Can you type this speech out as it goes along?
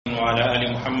وعلى آل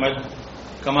محمد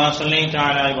كما صليت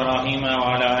على إبراهيم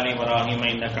وعلى آل إبراهيم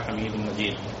إنك حميد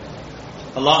مجيد.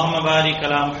 اللهم بارك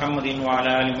على محمد وعلى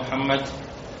آل محمد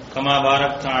كما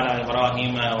باركت على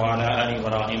إبراهيم وعلى آل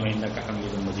إبراهيم إنك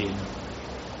حميد مجيد.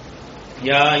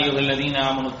 يا أيها الذين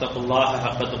آمنوا اتقوا الله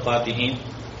حق تقاته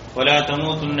ولا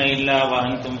تموتن إلا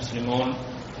وأنتم مسلمون.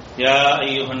 يا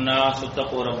أيها الناس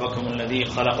اتقوا ربكم الذي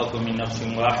خلقكم من نفس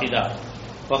واحدة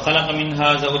وخلق منها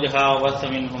زوجها وبث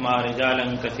منهما رجالا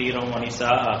كثيرا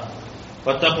ونساء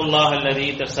واتقوا الله الذي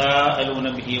تساءلون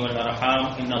به والأرحام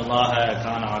إن الله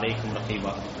كان عليكم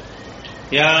رقيبا.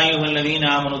 يا أيها الذين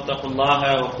آمنوا اتقوا الله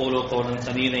وقولوا قولا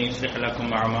سديدا يصلح لكم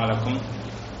أعمالكم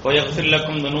ويغفر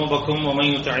لكم ذنوبكم ومن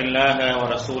يطع الله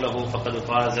ورسوله فقد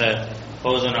فاز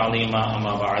فوزا عظيما.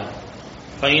 أما بعد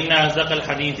فإن أصدق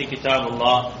الحديث كتاب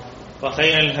الله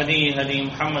وخير الهدي هدي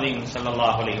محمد صلى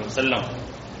الله عليه وسلم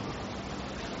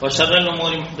وشر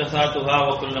الأمور محدثاتها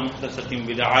وكل محدثة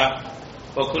بدعة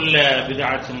وكل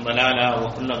بدعة ضلالة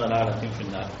وكل ضلالة في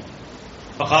النار.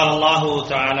 فقال الله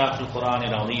تعالى في القرآن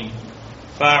العظيم: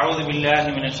 فأعوذ بالله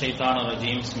من الشيطان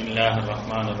الرجيم بسم الله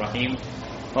الرحمن الرحيم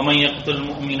ومن يقتل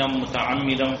مؤمنا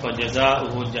متعمدا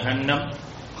فجزاؤه جهنم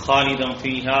خالدا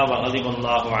فيها وغضب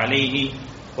الله عليه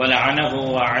ولعنه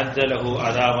وأعد له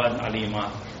عذابا عليما.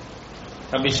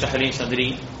 رب اشرح لي صدري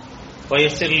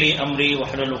ويسر لي أمري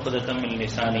واحلل عقدة من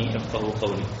لساني يفقهوا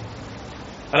قولي.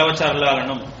 அளவற்ற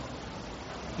அருளாளனும்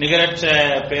நிகரற்ற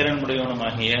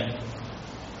பேரன்புடையவனுமாகிய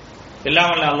எல்லாம்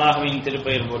வல்ல அல்லாஹ்வின்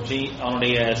திருப்பெயர் போற்றி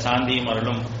அவனுடைய சாந்தியும்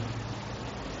அருளும்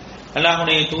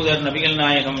அல்லாஹ்வுடைய தூதர் நபிகள்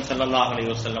நாயகம் ஸல்லல்லாஹு அலைஹி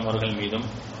வஸல்லம் அவர்கள் மீதும்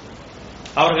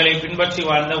அவர்களை பின்பற்றி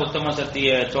வாழ்ந்த உத்தம சத்திய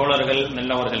தோழர்கள்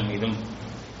நல்லவர்கள் மீதும்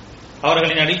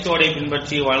அவர்களின் அடிச்சோடை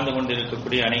பின்பற்றி வாழ்ந்து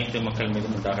கொண்டிருக்கக்கூடிய அனைத்து மக்கள்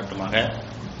மீதும் உண்டாகட்டுமாக.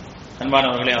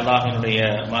 அன்பானவர்களே, அல்லாஹ்வினுடைய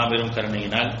மாபெரும்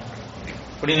கருணையினால்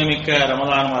புனிதமிக்க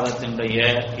ரமலான் மாதத்தினுடைய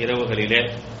இரவுகளிலே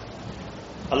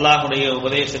அல்லாஹ்வுடைய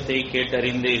உபதேசத்தை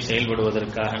கேட்டறிந்து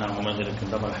செயல்படுவதற்காக நாம்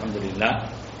அமர்ந்திருக்கின்றோம். அல்ஹம்துலில்லாஹ்.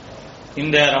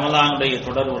 இந்த ரமலானுடைய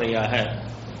தொடர் உரையாக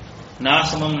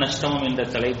நாசமும் நஷ்டமும் என்ற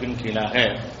தலைப்பின் கீழாக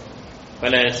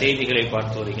பல செய்திகளை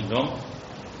பார்த்து வருகின்றோம்.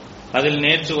 அதில்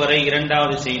நேற்று வரை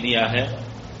இரண்டாவது செய்தியாக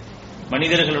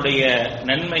மனிதர்களுடைய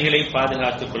நன்மைகளை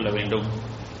பாதுகாத்துக் கொள்ள வேண்டும்,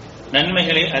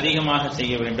 நன்மைகளை அதிகமாக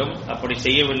செய்ய வேண்டும், அப்படி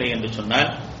செய்யவில்லை என்று சொன்னால்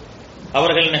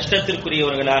அவர்கள்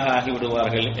நஷ்டத்திற்குரியவர்களாக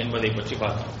ஆகிவிடுவார்கள் என்பதை பற்றி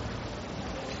பார்த்தோம்.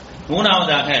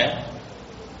 மூணாவதாக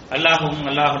அல்லாஹும்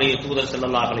அல்லாஹுடைய தூதர்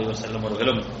ஸல்லல்லாஹு அலைஹி வஸல்லம்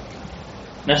அவர்களும்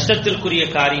நஷ்டத்திற்குரிய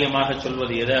காரியமாக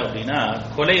சொல்வது எது அப்படின்னா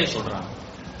கொலையை சொல்றாங்க.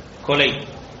 கொலை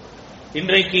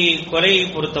இன்றைக்கு கொலையை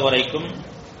பொறுத்த வரைக்கும்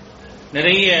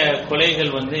நிறைய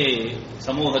கொலைகள்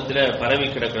சமூகத்தில் பரவி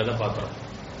கிடக்கிறத பார்க்கிறோம்.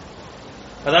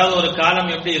 அதாவது ஒரு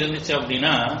காலம் எப்படி இருந்துச்சு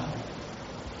அப்படின்னா,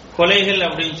 கொலைகள்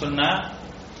அப்படின்னு சொன்னா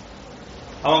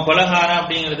அவன் கொலைகாரன்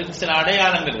அப்படிங்கிறதுக்கு சில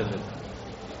அடையாளங்கள் இருந்தது.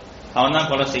 அவன் தான்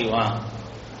கொலை செய்வான்,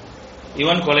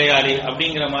 இவன் கொலையாளி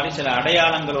அப்படிங்கிற மாதிரி சில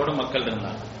அடையாளங்களோடு மக்கள்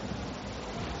இருந்தாங்க.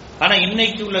 ஆனா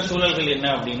இன்னைக்கு உள்ள சூழல்கள் என்ன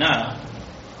அப்படின்னா,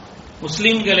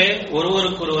 முஸ்லிம்களே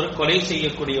ஒருவருக்கொருவர் கொலை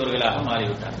செய்யக்கூடியவர்களாக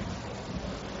மாறிவிட்டார்கள்.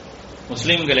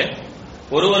 முஸ்லிம்களே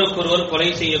ஒருவருக்கொருவர் கொலை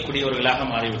செய்யக்கூடியவர்களாக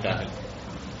மாறிவிட்டார்கள்.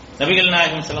 நபிகள்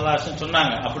நாயகம் ஸல்லல்லாஹு அலைஹி வஸல்லம்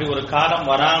சொன்னாங்க, அப்படி ஒரு காலம்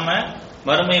வராம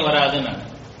மறுமை வராதுன்னு.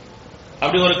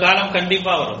 அப்படி ஒரு காலம்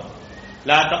கண்டிப்பா வரும்.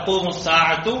 லா தகூமு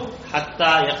ஸாஅத்து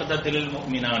ஹத்தா யக்ததில்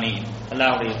முஃமினானி.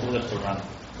 அல்லாஹ்வுடைய தூதர் சொல்றாங்க,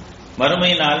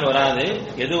 மறுமை நாள் வராது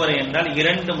எதுவரை என்றால்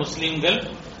இரண்டு முஸ்லிம்கள்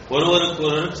ஒருவருக்கு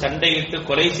ஒருவர் சண்டையிட்டு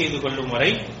கொலை செய்து கொள்ளும்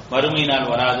வரை மறுமை நாள்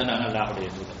வராது. நாங்கள் அல்லாஹ்வுடைய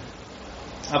தூதர்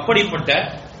அப்படிப்பட்ட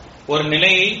ஒரு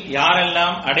நிலையை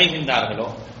யாரெல்லாம் அடைகின்றார்களோ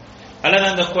அல்லது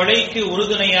அந்த கொலைக்கு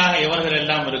உறுதுணையாக எவர்கள்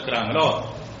எல்லாம் இருக்கிறாங்களோ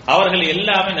அவர்கள்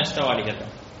எல்லாமே நஷ்டவாளிகள்.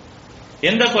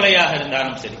 எந்த கொலையாக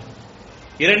இருந்தாலும் சரி,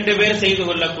 இரண்டு பேர் செய்து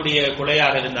கொள்ளக்கூடிய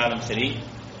கொலையாக இருந்தாலும் சரி,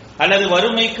 அல்லது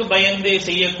வறுமைக்கு பயந்து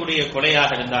செய்யக்கூடிய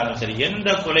கொலையாக இருந்தாலும் சரி, எந்த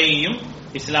கொலையையும்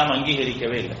இஸ்லாம்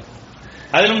அங்கீகரிக்கவே இல்லை.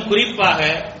 அதிலும் குறிப்பாக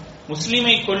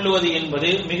முஸ்லிமை கொல்லுவது என்பது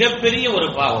மிகப்பெரிய ஒரு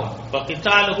பாவம்.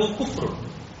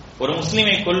 ஒரு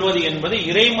முஸ்லிமை கொல்வது என்பது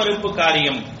இறைமறுப்பு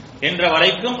காரியம் என்ற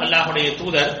வரைக்கும் அல்லாஹ்வுடைய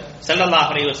தூதர் ஸல்லல்லாஹு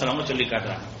அலைஹி வஸல்லம் சொல்லி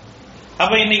காட்டுறாங்க.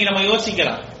 அப்ப இன்னைக்கு நம்ம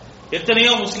யோசிக்கலாம்,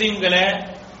 எத்தனையோ முஸ்லிம்களை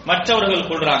மற்றவர்கள்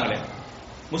கொள்றாங்களே,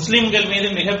 முஸ்லிம்கள் மீது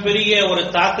மிகப்பெரிய ஒரு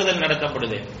தாக்குதல்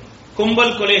நடத்தப்படுது,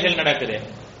 கும்பல் கொலைகள் நடக்குது,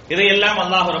 இதையெல்லாம்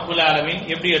அல்லாஹ் ரப்புல் ஆலமீன்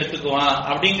எப்படி எடுத்துக்குவான்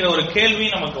அப்படிங்கிற ஒரு கேள்வி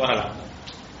நமக்கு வரலாம்.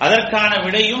 அதற்கான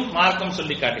விடையும் மார்க்கம்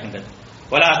சொல்லி காட்டுகின்றது.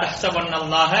 வலா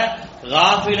தஹ்ஸபன்னல்லாஹ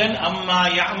காஃபிலன் அம்மா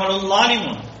யஅமலுல்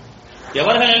ஸாலிமூன்.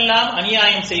 எவர்களெல்லாம்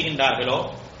அநியாயம் செய்கின்றார்களோ,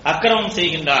 அக்கிரமம்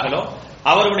செய்கின்றார்களோ,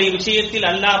 அவருடைய விஷயத்தில்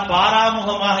அல்லாஹ்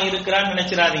பாராமுகமாக இருக்கிறான்னு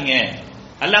நினைச்சிடாதீங்க.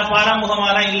 அல்லாஹ்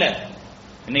பாராமுகமாலாம் இல்ல.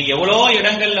 இன்னைக்கு எவ்வளோ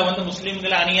இடங்கள்ல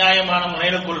முஸ்லிம்களை அநியாயமான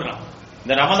முறையில கொள்றான்.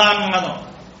 இந்த ரமதான் மாதம்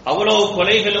அவ்வளவு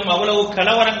கொலைகளும் அவ்வளவு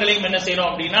கலவரங்களையும் என்ன செய்யறோம்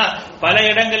அப்படின்னா பல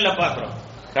இடங்கள்ல பாக்குறோம்.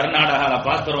 கர்நாடகால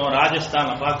பாக்குறோம்,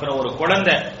 ராஜஸ்தான்ல பாக்குறோம். ஒரு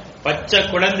குழந்தை, பச்சை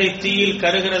குழந்தை தீயில்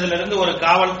கருகிறதுல இருந்து ஒரு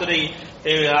காவல்துறை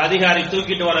அதிகாரி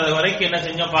தூக்கிட்டு வர்றது வரைக்கும் என்ன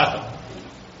செஞ்சோம் பார்த்தோம்.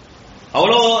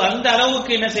 அவ்வளோ அந்த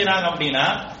அளவுக்கு என்ன செய்யறாங்க அப்படின்னா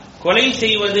கொலை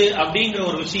செய்வது அப்படிங்கிற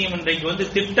ஒரு விஷயம் இன்றைக்கு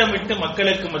திட்டமிட்டு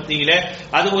மக்களுக்கு மத்தியில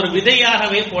அது ஒரு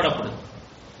விதையாகவே போடப்படுது.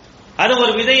 அது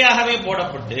ஒரு விதையாகவே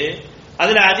போடப்பட்டு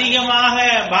அதுல அதிகமாக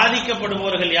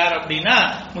பாதிக்கப்படுபவர்கள் யார் அப்படின்னா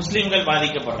முஸ்லிம்கள்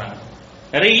பாதிக்கப்படுறாங்க.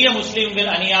 நிறைய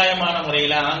முஸ்லிம்கள் அநியாயமான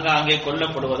முறையில ஆங்காங்கே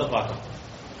கொல்லப்படுவதை பார்க்கணும்.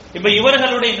 இப்ப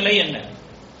இவர்களுடைய நிலை என்ன?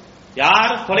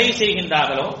 யார் கொலை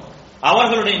செய்கின்றார்களோ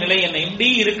அவர்களுடைய நிலை என்ன? இப்படி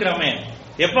இருக்கிறோமே,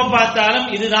 எப்ப பார்த்தாலும்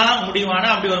இதுதான் முடிவானா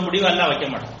அப்படி ஒரு முடிவு எல்லாம் வைக்க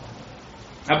மாட்டோம்.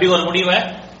 அப்படி ஒரு முடிவை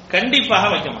கண்டிப்பாக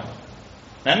வைக்க மாட்டோம்.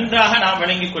 நன்றாக நாம்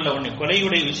விளங்கிக் கொள்ள வேண்டும்.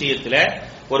 கொலையுடைய விஷயத்துல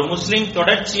ஒரு முஸ்லிம்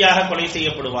தொடர்ச்சியாக கொலை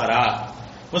செய்யப்படுவாரா?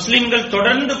 முஸ்லிம்கள்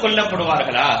தொடர்ந்து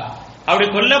கொல்லப்படுவார்களா? அப்படி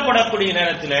கொல்லப்படக்கூடிய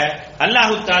நேரத்தில்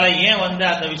அல்லாஹு தஆலா ஏன்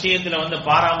அந்த விஷயத்துல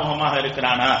பாராமுகமாக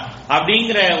இருக்கிறானா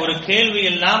அப்படிங்கிற ஒரு கேள்வி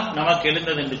எல்லாம் நமக்கு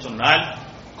எழுந்தது என்று சொன்னால்,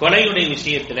 கொலையுடைய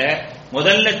விஷயத்துல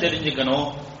முதல்ல தெரிஞ்சுக்கணும்,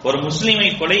 ஒரு முஸ்லிமை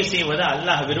கொலை செய்வது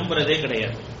அல்லாஹ் விரும்புறதே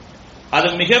கிடையாது. அது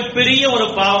மிகப்பெரிய ஒரு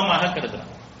பாவமாக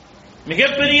கருதுறான்.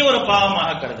 மிகப்பெரிய ஒரு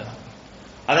பாவமாக கருதுறான்.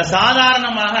 அதை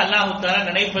சாதாரணமாக அல்லாஹு தஆலா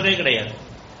நினைப்பதே கிடையாது.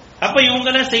 அப்ப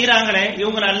இவங்கள செய்யறாங்களே,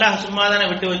 இவங்களை அல்லாஹ் சும்மா தானே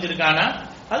விட்டு வச்சிருக்கானா?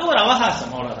 அது ஒரு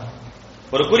அவகாசம், அவ்வளவுதான்.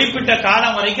 ஒரு குறிப்பிட்ட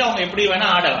காலம் வரைக்கும் அவங்க எப்படி வேணா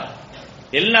ஆடலாம்.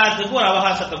 எல்லாத்துக்கும் ஒரு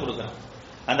அவகாசத்தை கொடுக்கறான்.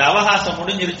 அந்த அவகாசம்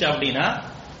முடிஞ்சிருச்சு அப்படின்னா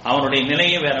அவனுடைய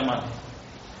நிலையே வேற மாதிரி.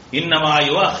 இன்னமா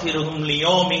யுஅখিরুஹும்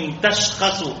லியௌமின்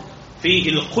தஷ்கஸு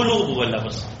ஃபீஹில் குலூபு வல்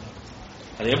அப்சார்.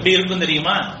 அது எப்படி இருக்கும்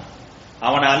தெரியுமா?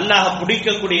 அவனை அல்லாஹ்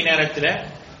பிடிக்கக்கூடிய நேரத்துல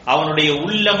அவனுடைய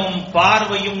உள்ளமும்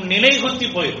பார்வையும் நிலைகுத்தி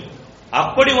போயிடும்.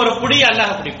 அப்படி ஒரு பிடி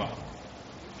அல்லாஹ் பிடிப்பான்.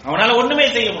 அவனால ஒண்ணுமே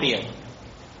செய்ய முடியாது,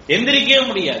 எந்திரிக்கவே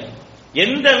முடியாது,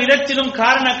 எந்த விதத்திலும்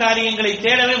காரண காரியங்களை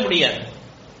தேடவே முடியாது.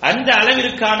 அந்த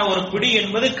அளவிற்கான ஒரு பிடி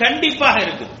என்பது கண்டிப்பாக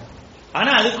இருக்குது.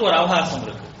 ஆனா அதுக்கு ஒரு அவகாசம்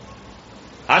இருக்கு.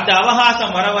 அந்த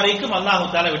அவகாசம் வர வரைக்கும் அல்லாஹு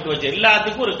தஆலா விட்டு வச்சு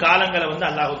எல்லாத்துக்கும் ஒரு காலங்களை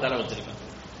அல்லாஹு தஆலா வச்சிருக்கான்.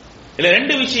 இதுல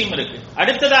ரெண்டு விஷயம் இருக்கு.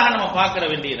 அடுத்ததாக நம்ம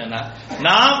பார்க்க வேண்டியது என்னன்னா,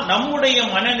 நாம் நம்முடைய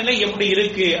மனநிலை எப்படி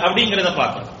இருக்கு அப்படிங்கறத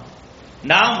பார்க்கணும்.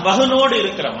 நாம் வஹனோடு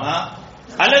இருக்கிறோமா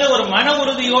அல்லது ஒரு மன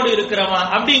உறுதியோடு இருக்கிறோமா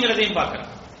அப்படிங்கறதையும்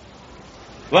பார்க்கணும்.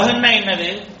 வஹன்னா என்னது?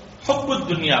 ஹுப்பு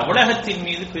துன்யா, உலகத்தின்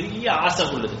மீது பெரிய ஆசை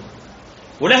உள்ளது.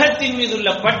 உலகத்தின் மீது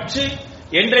உள்ள பற்று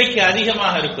என்றைக்கு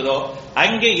அதிகமாக இருக்குதோ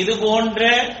அங்கே இது போன்ற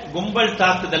கும்பல்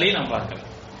தாக்குதலை நாம் பார்க்கலாம்.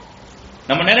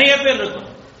 நம்ம நிறைய பேர் இருக்கும்,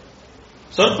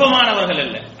 சொற்பமானவர்கள்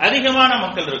அல்ல, அதிகமான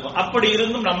மக்கள் இருக்கும். அப்படி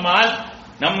இருந்தும் நம்மால்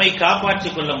நம்மை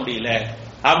காப்பாற்றிக் கொள்ள முடியல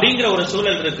அப்படிங்கிற ஒரு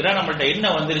சூழல் இருக்கிற நம்மள்ட்ட என்ன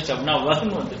வந்துருச்சு அப்படின்னா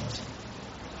வஹன் வந்துருச்சு.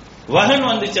 வஹன்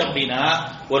வந்துச்சு அப்படின்னா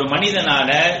ஒரு மனிதனால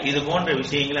இது போன்ற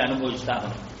விஷயங்களை அனுபவிச்சுதான்.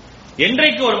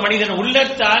 என்றைக்கு ஒரு மனிதன்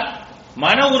உள்ளத்தால்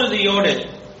மன உறுதியோடு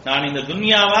நான் இந்த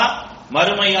துன்யாவா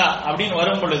மறுமையா அப்படின்னு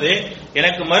வரும் பொழுது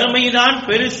எனக்கு மறுமைதான்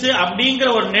பெருசு அப்படிங்கிற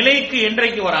ஒரு நிலைக்கு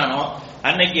என்றைக்கு வரானோ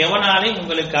அன்னைக்கு எவனாலே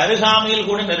உங்களுக்கு அருகாமையில்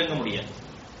கூட நெருங்க முடியாது.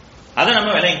 அதை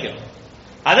நம்ம விளைக்கிறோம்.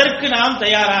 அதற்கு நாம்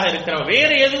தயாராக இருக்கிறோம். வேற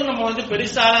எதுவும் நம்ம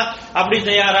பெருசா அப்படி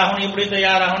தயாராகணும் இப்படி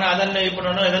தயாராகணும் அதெல்லாம்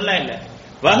இப்ப இதெல்லாம் இல்லை.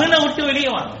 வஹனை விட்டு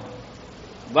வெளியே வாங்க.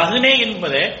 வஹனே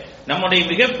என்பது நம்முடைய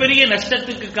மிகப்பெரிய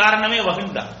நஷ்டத்துக்கு காரணமே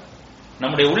வஹன் தான்.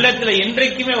 நம்முடைய உள்ளத்துல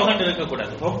என்றைக்குமே வஹன்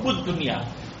இருக்கக்கூடாது. ஹுப்பு துன்யா,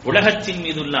 உலகத்தின்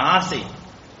மீது உள்ள ஆசை.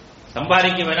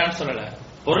 சம்பாதிக்க வேணான்னு சொல்லல,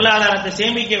 பொருளாதாரத்தை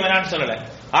சேமிக்க வேணான்னு சொல்லல.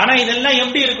 ஆனா இதெல்லாம்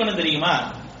எப்படி இருக்கணும் தெரியுமா?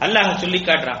 அல்லாஹ் சொல்லி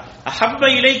காட்டுறான், அஹப்ப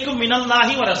இலைக்கும்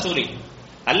மினல்லாஹி வ ரசூலி.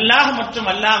 அல்லாஹ் மற்றும்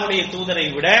அல்லாஹ்வுடைய தூதரை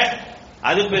விட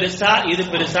அது பெருசா இது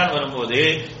பெருசான்னு வரும்போது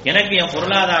எனக்கு என்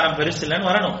பொருளாதாரம் பெருசுலன்னு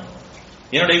வரணும்,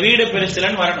 என்னுடைய வீடு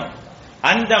பெருசுலன்னு வரணும்.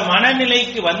 அந்த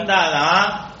மனநிலைக்கு வந்தாதான்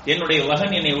என்னுடைய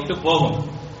வஹன் என்னை விட்டு போகும்.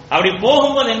 அப்படி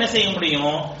போகும்போது என்ன செய்ய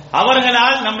முடியும்?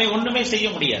 அவர்களால் நம்மை ஒன்றுமே செய்ய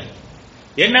முடியாது.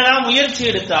 என்னதான் முயற்சி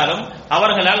எடுத்தாலும்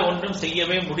அவர்களால் ஒன்றும்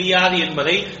செய்யவே முடியாது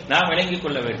என்பதை நாம் விளங்கிக்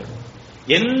கொள்ள வேண்டும்.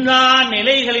 எல்லா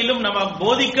நிலைகளிலும் நம்ம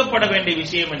போதிக்கப்பட வேண்டிய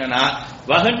விஷயம் என்னன்னா,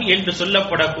 வஹன் என்று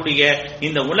சொல்லப்படக்கூடிய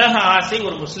இந்த உலக ஆசை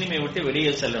ஒரு முஸ்லிமை விட்டு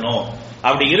வெளியே செல்லணும்.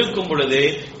 அப்படி இருக்கும் பொழுது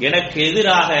எனக்கு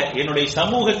எதிராக, என்னுடைய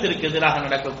சமூகத்திற்கு எதிராக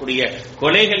நடக்கக்கூடிய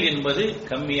கொலைகள் என்பது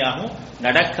கம்மியாகவும்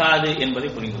நடக்காது என்பதை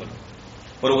புரிந்து கொள்ளும்.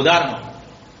 ஒரு உதாரணம்,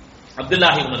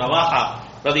 அப்துல்லாஹ் இப்னு ரவாஹா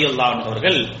ரலியல்லாஹு அன்ஹு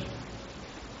அவர்கள்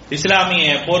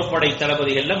இஸ்லாமிய போர்படை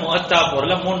தளபதிகள்ல முஅத்தா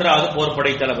போர்ல 3வது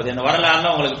போர்படை தளபதி. அந்த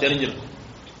வரலாறுலாம் உங்களுக்கு தெரிஞ்சிருக்கும்.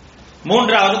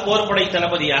 3வது போர்படை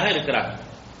தளபதியாக இருக்கிறாங்க.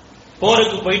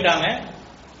 போருக்கு போயிட்டாங்க,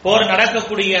 போர்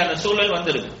நடக்கக்கூடிய அந்த சூழல்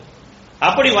வந்திருக்கு.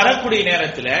 அப்படி வரக்கூடிய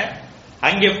நேரத்தில்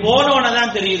அங்கே போனோன்னு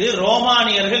தெரியுது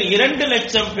ரோமானியர்கள் 2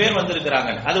 லட்சம் பேர்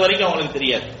வந்திருக்கிறாங்க. அது வரைக்கும் அவங்களுக்கு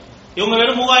தெரியாது. இவங்க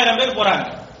வெறும் 3000 பேர் போறாங்க.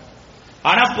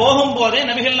 ஆனா போகும்போதே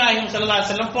நபிகள் நாயகம் ஸல்லல்லாஹு அலைஹி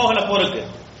வஸல்லம் போகல போருக்கு.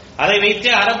 அதை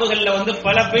வைத்தே அரபுகள்ல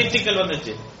பல பேச்சுக்கள்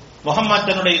வந்துச்சு. முகம்மது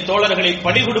தன்னுடைய தோழர்களை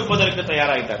பலி கொடுப்பதற்கு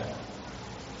தயாராயிட்டார்.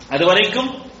 அதுவரைக்கும்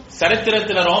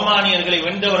சரித்திரத்தில் ரோமானியர்களை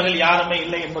வென்றவர்கள் யாருமே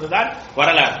இல்லை என்பதுதான்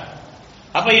வரலாறு.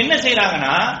 அப்ப என்ன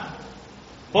செய்யறாங்கன்னா,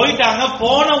 போயிட்டாங்க.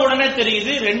 போன உடனே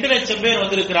தெரியுது 2 லட்சம் பேர்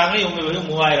வந்திருக்கிறாங்க, இவங்க வெறும்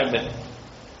 3000 பேர்.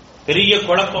 பெரிய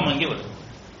குழப்பம் அங்கே வருது.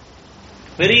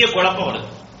 பெரிய குழப்பம் வருது.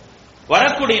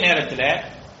 வரக்கூடிய நேரத்தில்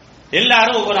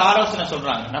எல்லாரும் ஒவ்வொரு ஆலோசனை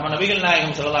சொல்றாங்க. நம்ம நபிகள்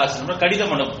நாயகம் ஸல்லல்லாஹு அலைஹி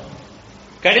வஸல்லம்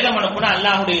கடிதம் அனுப்புனா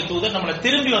அல்லாஹ்வுடைய தூதர் நம்மளை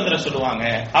திரும்பி வந்துட சொல்லுவாங்க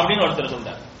அப்படின்னு ஒருத்தர்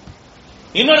சொல்றாரு.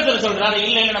 இன்னொருத்தர் சொல்றாரு,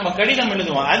 இல்ல இல்ல நம்ம கடிதம்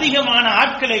எழுதுவோம், அதிகமான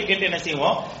ஆட்களை கேட்டு என்ன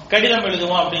செய்வோம், கடிதம்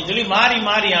எழுதுவோம் அப்படின்னு சொல்லி மாறி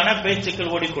மாறியான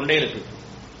பேச்சுக்கள் ஓடிக்கொண்டே இருக்கு.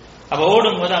 அப்ப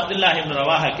ஓடும்போது அப்துல்லாஹ் இப்னு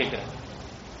ரவாஹா கேட்கிறார்,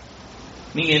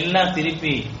 நீங்க எல்லாம்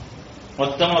திருப்பி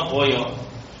மொத்தமா போயோ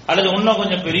அல்லது இன்னும்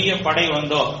கொஞ்சம் பெரிய படை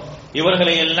வந்தோ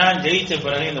இவர்களை எல்லாம் ஜெயிச்ச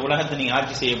பிறகு இந்த உலகத்தை நீங்க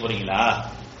ஆட்சி செய்ய போறீங்களா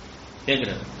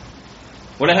கேட்கிறார்.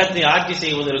 உலகத்தை ஆட்சி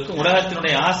செய்வதற்கும்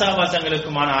உலகத்தினுடைய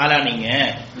ஆசாபாசங்களுக்குமான ஆளா நீங்க?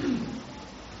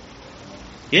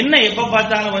 என்ன எப்ப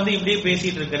பார்த்தாலும் இப்படியே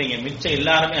பேசிட்டு இருக்கிறீங்க, மிச்சம்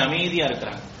எல்லாருமே அமைதியா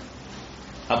இருக்கிறாங்க.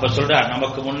 அப்ப சொல்றார்,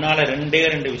 நமக்கு முன்னால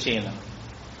 2 விஷயம் தான்.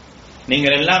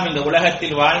 நீங்கள் எல்லாம் இந்த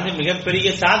உலகத்தில் வாழ்ந்து மிகப்பெரிய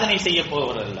சாதனை செய்ய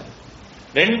போவதில்லை.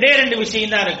 2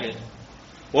 விஷயம் தான் இருக்கு.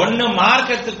 ஒன்னு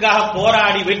மார்க்கத்துக்காக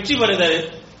போராடி வெற்றி பெறுதல்,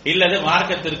 இல்லது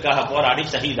மார்க்கத்திற்காக போராடி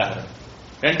ஷஹீதாகிறது.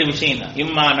 2 விஷயம் தான்.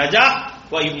 இம்மா நஜா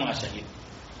வ இம்மா ஷஹீத்.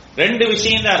 2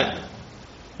 விஷயம் தான் இருக்கு.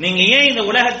 நீங்க ஏன் இந்த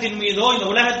உலகத்தின் மீதோ இந்த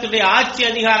உலகத்துடைய ஆட்சி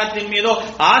அதிகாரத்தின் மீதோ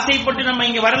ஆசைப்பட்டு நம்ம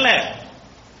இங்க வரல?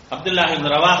 அப்துல்லாஹ்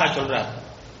இப்னு ரவாஹா சொல்றார்,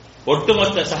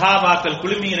 ஒட்டுமொத்த சஹாபாக்கள்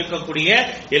குழுமி இருக்கக்கூடிய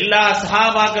எல்லா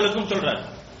சஹாபாக்களுக்கும் சொல்றார்.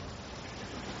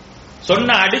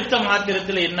 சொன்ன அடுத்த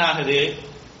மாத்திரத்தில் என்ன ஆகுது,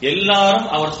 எல்லாரும்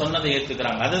அவர் சொன்னதை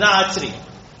ஏத்துக்கிறாங்க. அதுதான் ஆச்சரியம்.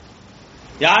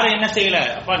 யாரும் என்ன செய்யல,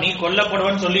 அப்பா நீ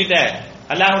கொல்லப்படுவன்னு சொல்லிட்ட,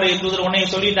 அல்லாஹ்வுடைய தூதர் உன்னை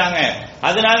சொல்லிட்டாங்க,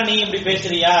 அதனால நீ இப்படி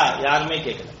பேசுறியா? யாருமே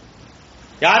கேட்கல.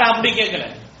 யாரும் அப்படி கேட்கல.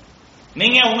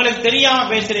 நீங்க உங்களுக்கு தெரியாம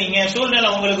பேசுறீங்க, சூழ்நிலை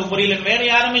உங்களுக்கு புரியல, வேற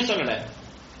யாருமே சொல்லல.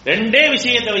 2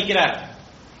 விஷயத்தை வைக்கிறார்.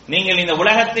 நீங்கள் இந்த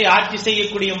உலகத்தை ஆட்சி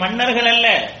செய்யக்கூடிய மன்னர்கள் அல்ல,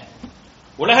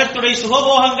 உலகத்துடைய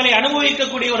சுகபோகங்களை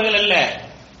அனுபவிக்கக்கூடியவர்கள் அல்ல.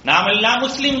 நாம் எல்லாம்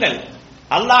முஸ்லிம்கள்,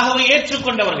 அல்லாஹ்வை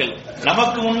ஏற்றுக்கொண்டவர்கள்.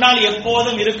 நமக்கு முன்னால்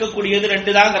எப்போதும் இருக்கக்கூடியது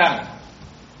 2 தாங்கிறாங்க.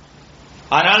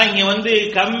 அதனால இங்க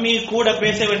கம்மி கூட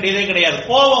பேச வேண்டியதே கிடையாது.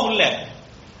 போவோம் இல்ல,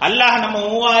 அல்லாஹ் நம்ம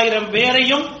 3000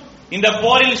 பேரையும் இந்த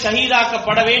போரில்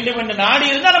ஷஹீதாக்கப்பட வேண்டும் என்று நாடி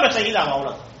இருந்தா நம்ம ஷஹீதாகும்,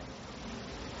 அவ்வளவு.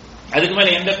 அதுக்கு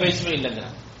மேல எந்த பேச்சுமே இல்லைங்க.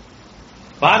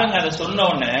 பாருங்க, அதை சொன்ன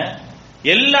உடனே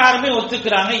எல்லாருமே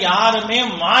ஒத்துக்கிறாங்க, யாருமே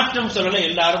மாற்றம் சொல்லல,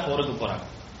 எல்லாரும் போருக்கு போறாங்க.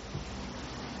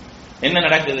 என்ன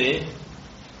நடக்குது?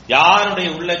 யாருடைய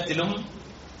உள்ளத்திலும்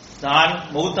நான்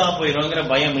மௌத்தா போயிடுவேங்கிற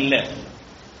பயம் இல்ல,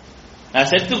 நான்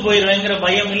செத்து போயிடுவேங்கிற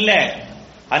பயம் இல்ல,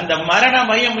 அந்த மரண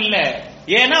பயம் இல்ல.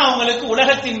 ஏன்னா அவங்களுக்கு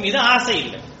உலகத்தின் மீது ஆசை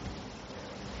இல்லை,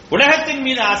 உலகத்தின்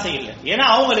மீது ஆசை இல்லை. ஏன்னா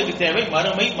அவங்களுக்கு தேவை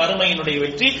மறுமை, மறுமையினுடைய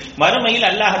வெற்றி, மறுமையில்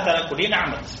அல்லாஹ் தரக்கூடிய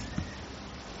நிஅமத்.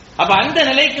 அப்ப அந்த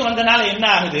நிலைக்கு வந்தனால என்ன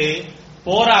ஆகுது,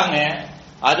 போறாங்க.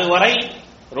 அதுவரை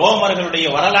ரோமர்களுடைய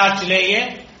வரலாற்றிலேயே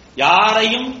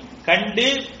யாரையும் கண்டு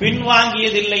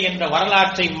பின்வாங்கியதில்லை என்ற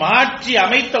வரலாற்றை மாற்றி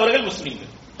அமைத்தவர்கள்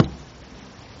முஸ்லிம்கள்,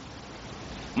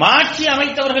 மாற்றி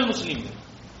அமைத்தவர்கள் முஸ்லிம்கள்.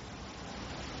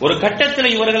 ஒரு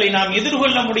கட்டத்தில் இவர்களை நாம்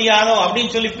எதிர்கொள்ள முடியாதோ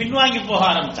அப்படின்னு சொல்லி பின்வாங்கி போக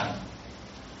ஆரம்பிச்சாங்க.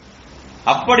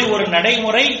 அப்படி ஒரு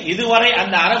நடைமுறை இதுவரை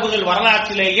அந்த அரபுகள்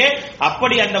வரலாற்றிலேயே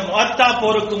அப்படி அந்த முஅத்தா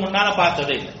போருக்கு முன்னால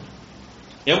பார்த்ததே இல்லை.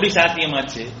 எப்படி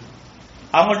சாத்தியமாச்சு?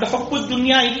 அவங்கள்ட்ட ஹுப்பு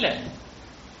துன்யா இல்ல.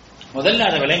 முதல்ல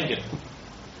அதை விளங்கிடும்.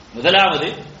 முதலாவது,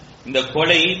 இந்த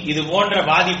கொலை இது போன்ற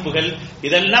பாதிப்புகள்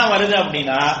இதெல்லாம் வருது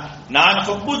அப்படின்னா, நான்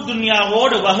ஹுப்பு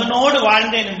துன்யாவோடு வகுனோடு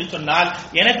வாழ்ந்தேன் என்று சொன்னால்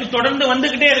எனக்கு தொடர்ந்து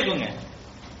வந்துகிட்டே இருக்குங்க.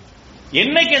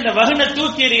 என்னைக்கு அந்த வகுனை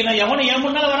தூக்கி எறியணும், எவனும் என்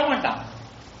முன்னால வரமாட்டான்.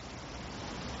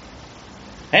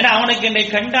 ஏன்னா அவனுக்கு என்னை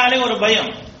கண்டாலே ஒரு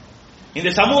பயம். இந்த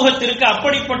சமூகத்திற்கு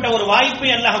அப்படிப்பட்ட ஒரு வாய்ப்பை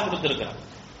அல்லாஹ் கொடுத்திருக்கிறான்.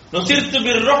 நுசிர்து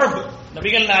பிர்ருஹ்,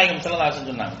 நபிகள் நாயகம் ஸல்லல்லாஹு அலைஹி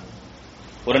வஸல்லம் சொன்னாங்க,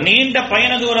 ஒரு நீண்ட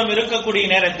பயண தூரம் இருக்கக்கூடிய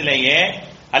நேரத்திலேயே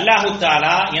அல்லாஹ்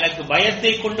தஆலா எனக்கு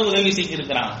பயத்தை கொண்டு உதவி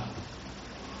செஞ்சிருக்கிறான்.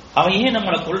 அவன் ஏன்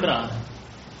நம்மளை கொல்றான்,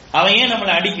 அவன் ஏன்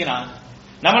நம்மளை அடிக்கிறான்,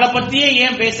 நம்மளை பத்தியே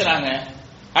ஏன் பேசுறாங்க,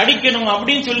 அடிக்கணும்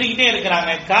அப்படின்னு சொல்லிக்கிட்டே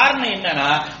இருக்கிறாங்க. காரணம் என்னன்னா,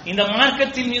 இந்த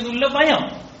மார்க்கத்தின் மீது உள்ள பயம்.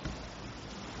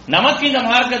 நமக்கு இந்த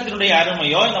மார்க்கத்தினுடைய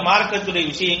அருமையோ இந்த மார்க்கத்துடைய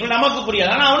விஷயங்கள் நமக்கு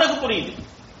புரியாது, ஆனா அவனுக்கு புரியுது.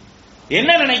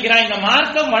 என்ன நினைக்கிறான், இந்த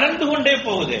மார்க்கம் வளர்ந்து கொண்டே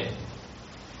போகுது.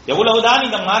 எவ்வளவுதான்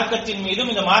இந்த மார்க்கத்தின்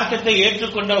மீதும் இந்த மார்க்கத்தை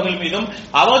ஏற்றுக்கொண்டவர்கள் மீதும்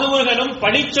அவதூறுகளும்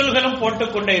பழிச்சொல்களும்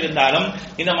போட்டுக்கொண்டே இருந்தாலும்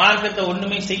இந்த மார்க்கத்தை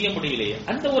ஒண்ணுமே செய்ய முடியலையே,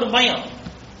 அந்த ஒரு பயம்.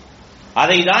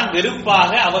 அதை தான்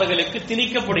வெறுப்பாக அவர்களுக்கு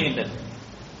திணிக்கப்படுகின்றது.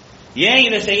 ஏன்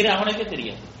இதை செய்யற அவனுக்கு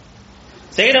தெரியாது,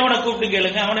 செய்யறவனை கூப்பிட்டு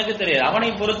கேளுங்க அவனுக்கு தெரியாது.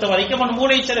 அவனை பொறுத்த வரைக்கும் அவன்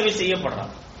மூளை செலவை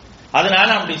செய்யப்படுறான். அதனால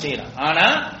அப்படி செய்யறான். ஆனா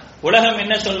உலகம்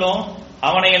என்ன சொல்லும்?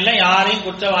 அவனை எல்லாம் யாரையும்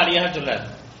குற்றவாளியாக சொல்லாது.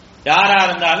 யாரா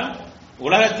இருந்தாலும்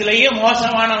உலகத்திலேயே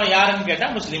மோசமானவன் யாருன்னு கேட்டா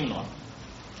முஸ்லீம்.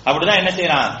 அப்படிதான் என்ன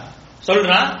செய்யறான்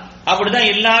சொல்றான். அப்படிதான்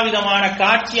எல்லா விதமான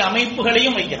காட்சி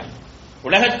அமைப்புகளையும் வைக்கிறான்.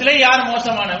 உலகத்திலே யார்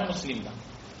மோசமானவன்? முஸ்லீம் தான்.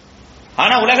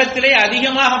 ஆனா உலகத்திலே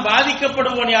அதிகமாக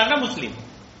பாதிக்கப்படுவோம் யாருன்னா முஸ்லீம்.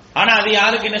 ஆனா அது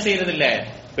யாருக்கு என்ன செய்யறது இல்ல,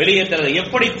 வெளியேற்றுறது.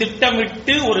 எப்படி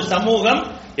திட்டமிட்டு ஒரு சமூகம்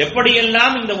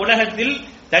எப்படியெல்லாம் இந்த உலகத்தில்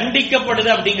தண்டிக்கப்படுது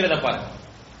அப்படிங்கிறத பாருங்க.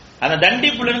 அந்த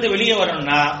தண்டிப்பிலிருந்து வெளியே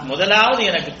வரணும்னா முதலாவது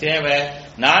எனக்கு தேவை,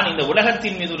 நான் இந்த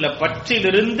உலகத்தின் மீது உள்ள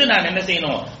பற்றிலிருந்து நான் என்ன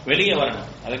செய்யணும், வெளியே வரணும்.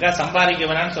 அதுக்காக சம்பாதிக்க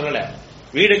வேணான்னு சொல்லல,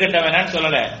 வீடு கட்ட வேணான்னு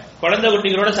சொல்லல, குழந்தை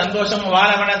குட்டிகளோட சந்தோஷமா வாழ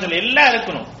வேணாம்னு சொல்ல, எல்லாம்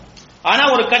இருக்கணும். ஆனா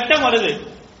ஒரு கட்டம் வருது,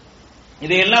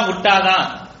 இதையெல்லாம் விட்டாதான்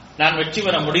நான் வெற்றி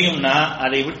பெற முடியும்னா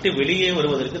அதை விட்டு வெளியே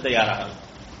வருவதற்கு தயாராக.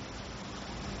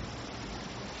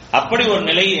 அப்படி ஒரு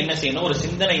நிலையை என்ன செய்யணும், ஒரு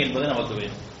சிந்தனை என்பது நமக்கு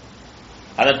வேணும்.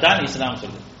 அதைத்தான் இஸ்லாம்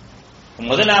சொல்லுது.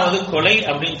 முதலாவது கொலை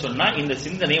அப்படின்னு சொன்னா இந்த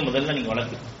சிந்தனையை முதல்ல நீங்க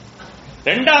வளர்க்கணும்.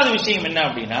 ரெண்டாவது விஷயம் என்ன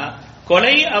அப்படின்னா,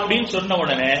 கொலை அப்படின்னு சொன்ன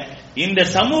உடனே இந்த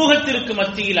சமூகத்திற்கு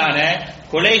மத்தியிலான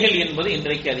கொலைகள் என்பது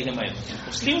இன்றைக்கு அதிகமாயிருக்கு.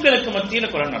 முஸ்லீம்களுக்கு மத்தியில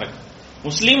கொலை நடக்கும்,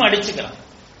 முஸ்லீம் அடிச்சுக்கிறான்,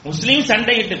 முஸ்லீம்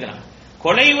சண்டையிட்டுக்கிறான்.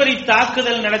 கொலைவரி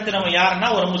தாக்குதல் நடத்தினவன் யாருன்னா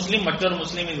ஒரு முஸ்லீம் மற்றொரு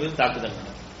முஸ்லீமின் மீது தாக்குதல்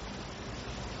நடக்கும்.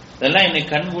 இதெல்லாம்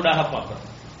இன்னைக்கு கண்கூடாக பார்க்கிறோம்.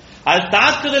 அது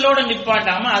தாக்குதலோட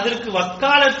நிப்பாட்டாம அதற்கு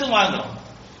வக்காலத்தும் வாங்குறோம்,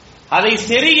 அதை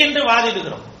சரி என்று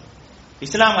வாதிடுகிறோம்.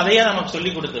 இஸ்லாம் அதையே நமக்கு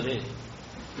சொல்லிக் கொடுத்தது.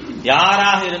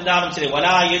 யாராக இருந்தாலும் சரி,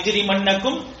 வலா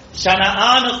யஜ்ரிமன்னக்கும்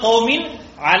ஷனஆனு கௌமின்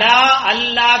அலா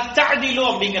அல்லா தஅதிலு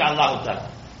அப்படிங்கிற அல்லாஹ் தஆலா,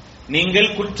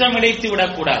 நீங்கள் குற்றம் இழைத்து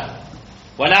விடக்கூடாது.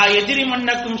 வலா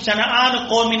யஜ்ரிமன்னக்கும் ஷனஆனு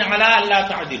கௌமின் அலா அல்லா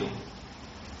தஅதிலு,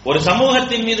 ஒரு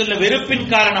சமூகத்தின் மீது உள்ள வெறுப்பின்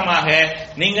காரணமாக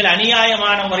நீங்கள்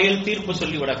அநியாயமான முறையில் தீர்ப்பு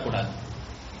சொல்லிவிடக்கூடாது.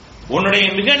 உன்னுடைய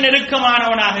மிக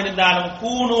நெருக்கமானவனாக இருந்தாலும்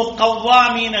கூனு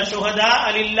கவ்வாமீன சுஹதா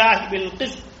லில்லாஹி பில்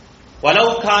கிஸ்த்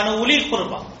வலவ் கானு உலில்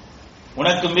குர்பா,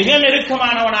 உனக்கு மிக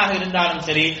நெருக்கமானவனாக இருந்தாலும்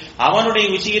சரி அவனுடைய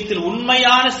விஷயத்தில்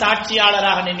உண்மையான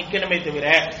சாட்சியாளராக நீ நிக்கணுமே தவிர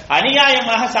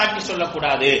அநியாயமாக சாட்சி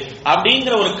சொல்லக்கூடாது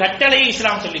அப்படிங்கிற ஒரு கட்டளையை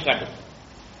இஸ்லாம் சொல்லி காட்டும்.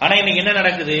 ஆனா இன்னைக்கு என்ன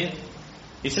நடக்குது,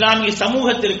 இஸ்லாமிய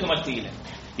சமூகத்திற்கு மத்தியில,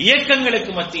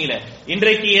 இயக்கங்களுக்கு மத்தியில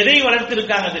இன்றைக்கு எதை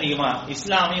வளர்த்திருக்காங்க தெரியுமா?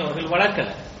 இஸ்லாமை அவர்கள் வளர்க்கல,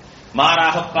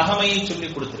 மாறாக பகைமையை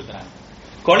சொல்லிக் கொடுத்திருக்கிறாங்க,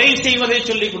 கொலை செய்வதை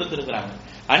சொல்லிக் கொடுத்திருக்கிறாங்க,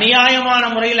 அநியாயமான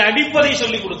முறையில் அடிப்பதை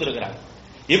சொல்லிக் கொடுத்திருக்கிறாங்க.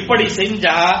 இப்படி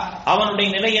செஞ்சா அவனுடைய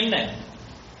நிலை என்ன?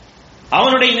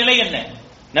 அவனுடைய நிலை என்ன?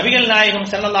 நபிகள் நாயகம்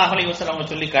ஸல்லல்லாஹு அலைஹி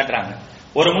வஸல்லம் சொல்லி காட்டுறாங்க,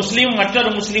 ஒரு முஸ்லீம் மற்றொரு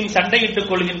முஸ்லீம் சண்டையிட்டுக்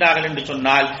கொள்கின்றார்கள் என்று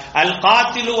சொன்னால் அல்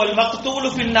காத்திலு வல் மக்தூலு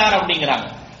ஃபின்னார் அப்படிங்கிறாங்க.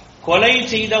 கொலை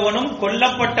செய்தவனும்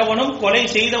கொல்லப்பட்டவனும் கொலை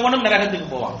செய்தவனும் நரகத்துக்கு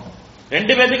போவாங்க.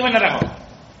 ரெண்டு பேத்துக்குமே நரகம்,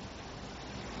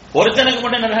 ஒருத்தனுக்கு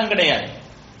மட்டும் நரகம் கிடையாது.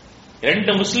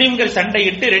 ரெண்டு முஸ்லீம்கள்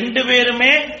சண்டையிட்டு ரெண்டு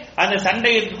பேருமே அந்த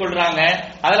சண்டையிட்டுக் கொள்றாங்க.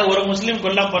 அதுல ஒரு முஸ்லீம்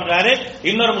கொல்லப்படுறாரு,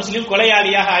 இன்னொரு முஸ்லீம்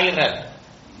கொலையாளியாக ஆயிடுறாரு.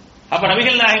 அப்ப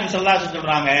நபிகள் நாயகம் ஸல்லல்லாஹு அலைஹி வஸல்லம்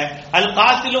சொல்றாங்க அல்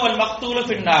காத்திலு வல் மக்தூலு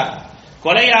ஃபின்னார்,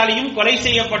 கொலையாளியும் கொலை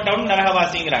செய்யப்பட்டவனும்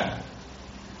நரகவாசிங்கிறாங்க.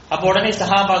 அப்ப உடனே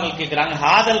சஹாபாக்கள் கேட்கிறாங்க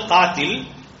ஹாதல் காத்தில்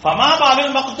ஃபமா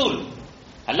பாலுல் மக்தூல்,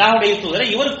 அல்லாஹ்வுடைய தூதரை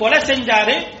இவர் கொலை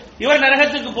செஞ்சாரு, இவர்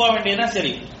நரகத்துக்கு போக வேண்டியதுதான்,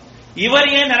 சரி இவர்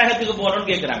ஏன் நரகத்துக்கு போறோம்னு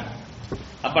கேட்கிறாங்க.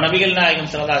 அப்ப நபிகள் நாயகம்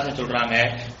ஸல்லல்லாஹு அலைஹி வஸல்லம் சொல்றாங்க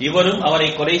இவரும் அவரை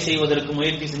கொலை செய்வதற்கு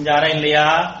முயற்சி செஞ்சாரா இல்லையா,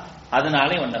 அதனால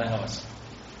இவன் நரகவாசி.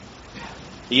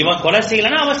 இவன் கொலை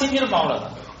செய்யலன்னா அவன் செஞ்சிருப்பான்,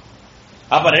 அவ்வளவுதான்.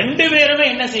 அப்ப ரெண்டு பேருமே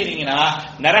என்ன செய்றீங்கன்னா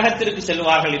நரகத்திற்கு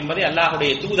செல்வார்கள் என்பதை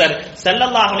அல்லாஹ்வுடைய தூதர்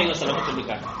ஸல்லல்லாஹு அலைஹி வஸல்லம் சொல்லி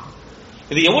காட்டுறாங்க.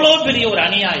 இது எவ்வளவு பெரிய ஒரு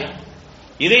அநியாயம்!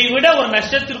 இதை விட ஒரு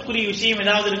நஷ்டத்திற்குரிய விஷயம்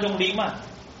ஏதாவது இருக்க முடியுமா?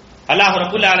 அல்லாஹ்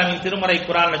ரப்பல் ஆலமீன் திருமறை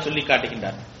குர்ஆன்ல சொல்லி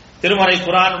காட்டுகின்றார். திருமறை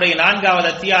குர்ஆனுடைய 4வது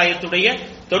அத்தியாயத்துடைய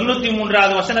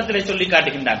 93வது வசனத்திலே சொல்லி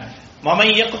காட்டுகின்றார், மமை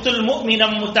யக்துல்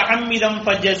முஃமினம் முத்தஅம்மிதம்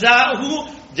ஃபஜஸாஹு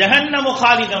ஜஹன்னமு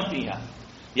காலிதம் ஃபீஹா,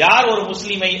 யார் ஒரு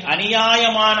முஸ்லிமை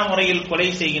அநியாயமான முறையில் கொலை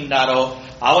செய்கின்றாரோ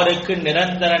அவருக்கு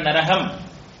நிரந்தர நரகம்,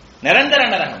 நிரந்தர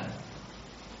நரகம்,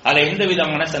 அதுல எந்த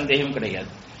விதமான சந்தேகம் கிடையாது.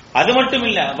 அது மட்டும்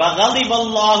இல்ல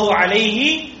வகதிபல்லாஹு அலைஹி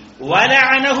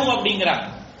வலஅனஹு அப்படிங்கறாங்க,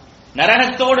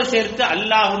 நரகத்தோடு சேர்த்து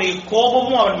அல்லாஹ்வுடைய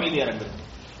கோபமும் அவன் மீது இறங்குது,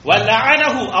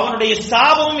 வலஅனஹு அவனுடைய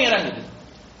சாபமும் இறங்குது.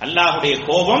 அல்லாஹ்வுடைய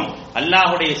கோபம்,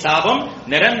 அல்லாஹ்வுடைய சாபம்,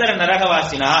 நிரந்தர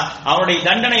நரகவாசினா அவனுடைய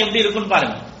தண்டனை எப்படி இருக்குன்னு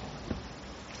பாருங்க.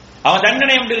 அவன்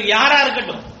தண்டனை எப்படி இருக்கு? யாரா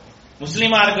இருக்கட்டும்,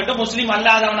 முஸ்லிமா இருக்கட்டும், முஸ்லிம்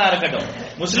அல்லாதவனா இருக்கட்டும்,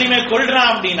 முஸ்லிமை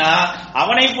கொல்றான் அப்படின்னா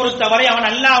அவனை பொறுத்தவரை அவன்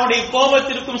அல்லாஹ்வுடைய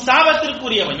கோபத்திற்கும்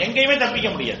சாபத்திற்குரியவன், எங்கேயுமே தப்பிக்க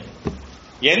முடியாது,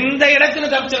 எந்த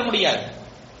இடத்திலும் தப்பிச்சிட முடியாது.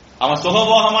 அவன்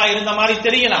சுகபோகமா இருந்த மாதிரி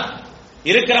தெரியலாம்,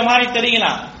 இருக்கிற மாதிரி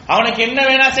தெரியலாம், அவனுக்கு என்ன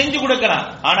வேணா செஞ்சு கொடுக்கிறான்,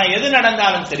 ஆனா எது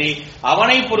நடந்தாலும் சரி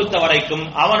அவனை பொறுத்த வரைக்கும்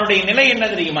அவனுடைய நிலை என்ன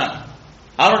தெரியுமா,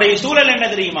 அவனுடைய சூழல் என்ன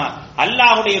தெரியுமா,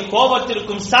 அல்லாஹ்வுடைய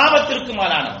கோபத்திற்கும் சாபத்திற்கும்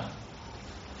ஆளானவன்.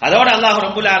 அதோட அல்லாஹ்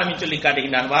ரப்பல் ஆலமீன் சொல்லி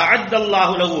காட்டுகின்றான்,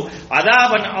 வஅத்தல்லாஹு லஹு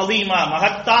அஸாபன் அஸீமா,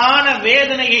 மகத்தான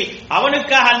வேதனையை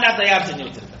அவனுக்காக அல்லாஹ் தயார் செஞ்சு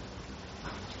வச்சிருக்கான்.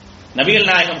 நபிகள்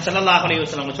நாயகம் ஸல்லல்லாஹு அலைஹி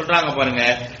வஸல்லம் சொல்றாங்க பாருங்க,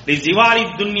 லிஜிவாரி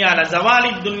துன்யா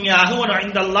லஸவாலி துன்யா ஹுவ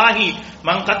இன்தல்லாஹி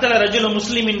மன் கத்தல ரஜுல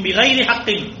முஸ்லிமின் பிகைரி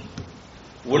ஹக்கின்.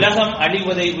 உலகம்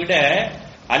அழிவதை விட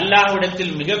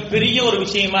அல்லாஹ்விடத்தில் மிகப்பெரிய ஒரு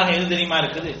விஷயமாக எது தெரியுமா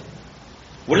இருக்குது?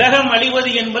 உலகம்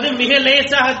அழிவது என்பது மிக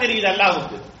லேசாக தெரியுது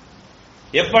அல்லாஹ்வுக்கு.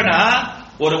 எப்பனா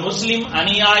ஒரு முஸ்லிம்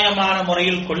அநியாயமான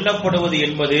முறையில் கொல்லப்படுவது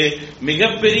என்பது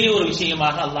மிகப்பெரிய ஒரு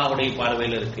விஷயமாக அல்லாஹ்வுடைய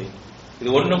பார்வையில் இருக்கு. இது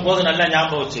ஒண்ணு போது நல்லா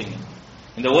ஞாபகம் வச்சுங்க.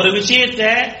 இந்த ஒரு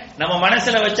விஷயத்தை நம்ம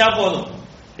மனசுல வச்சா போதும்,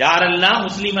 யாரெல்லாம்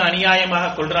முஸ்லிம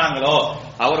அநியாயமாக கொள்றாங்களோ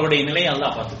அவருடைய நிலையை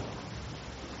அல்லாஹ் பார்த்துக்குவோம்.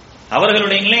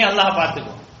 அவர்களுடைய நிலையை அல்லாஹ்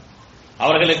பார்த்துக்குவோம்.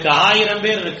 அவர்களுக்கு 1000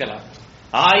 பேர் இருக்கலாம்,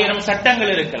 1000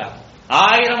 சட்டங்கள் இருக்கலாம்,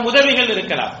 1000 உதவிகள்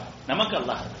இருக்கலாம், நமக்கு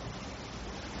அல்லாஹ்.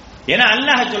 ஏன்னா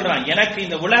அல்லாஹ் சொல்றான், எனக்கு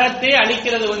இந்த உலகத்தை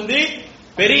அழிக்கிறது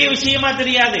பெரிய விஷயமா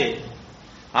தெரியாது.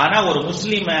 ஆனா ஒரு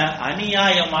முஸ்லிம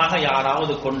அநியாயமாக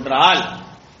யாராவது கொன்றால்,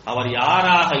 அவர்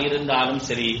யாராக இருந்தாலும்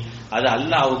சரி, அது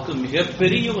அல்லாஹ்வுக்கு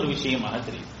மிகப்பெரிய ஒரு விஷயமாக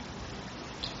தெரியும்.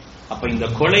 அப்ப இந்த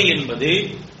கொலை என்பது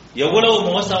எவ்வளவு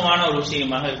மோசமான ஒரு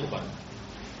விஷயமாக இருக்கு பாருங்க.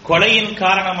 கொலையின்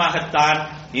காரணமாகத்தான்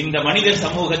இந்த மனித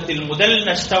சமூகத்தில் முதல்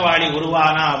நஷ்டவாளி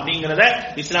உருவானா அப்படிங்கறத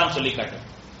இஸ்லாம் சொல்லி காட்டும்.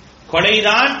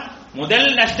 கொலைதான் முதல்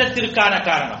நஷ்டத்திற்கான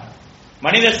காரணம்.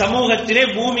 மனித சமூகத்திலே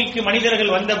பூமிக்கு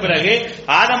மனிதர்கள் வந்த பிறகு,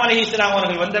 ஆதம் அலைஹிஸ்ஸலாம்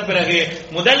அவர்கள் வந்த பிறகு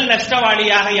முதல்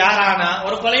நஷ்டவாளியாக யாரானா?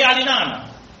 ஒரு கொலையாளி தான் ஆனான்.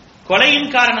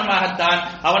 கொலையின் காரணமாகத்தான்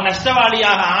அவன்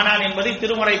நஷ்டவாளியாக ஆனான் என்பதை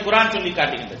திருமறை குர்ஆன் சொல்லி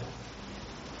காட்டுகின்றது.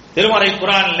 திருமறை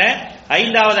குர்ஆன்ல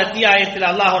 5வது அத்தியாயத்தில்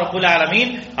அல்லாஹ் ரப்பல்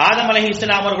ஆலமீன் ஆதம்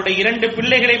அலைஹிஸ்ஸலாம் அவர்களுடைய 2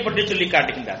 பிள்ளைகளை பற்றி சொல்லி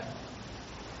காட்டுகின்றார்.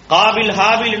 காபில்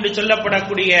ஹாபில் என்று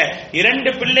சொல்லப்படக்கூடிய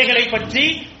 2 பிள்ளைகளை பற்றி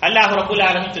அல்லாஹ் ரப்பல்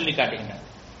ஆலமீன் சொல்லி காட்டுகின்றார்.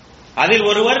 அதில்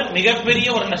ஒருவர் மிகப்பெரிய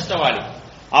ஒரு நஷ்டவாளி,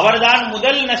 அவர்தான்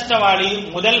முதல் நஷ்டவாளி,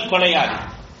 முதல் கொலையாளி.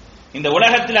 இந்த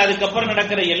உலகத்தில் அதுக்கப்புறம்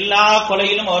நடக்கிற எல்லா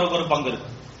கொலையிலும் அவருக்கு ஒரு பங்கு இருக்கு.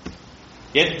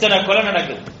 எத்தனை கொலை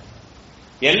நடக்குது,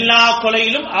 எல்லா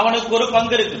கொலையிலும் அவனுக்கு ஒரு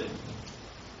பங்கு இருக்கு.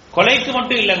 கொலைக்கு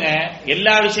மட்டும் இல்லைங்க,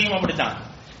 எல்லா விஷயமும் அப்படித்தான்.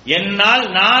 என்னால்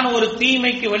நான் ஒரு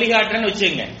தீமைக்கு வழிகாட்டுறேன்னு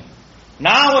வச்சுங்க,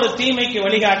 நான் ஒரு தீமைக்கு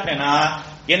வழிகாட்டினா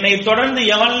என்னை தொடர்ந்து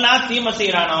எவன்லாம் தீமை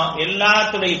செய்யறானோ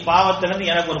எல்லாத்துடைய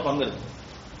பாவத்திலிருந்து எனக்கு ஒரு பங்கு இருக்கு.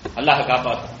 அல்லாஹ்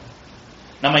காப்பாற்றும்.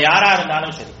 நம்ம யாரா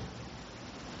இருந்தாலும் சரி,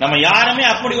 நம்ம யாருமே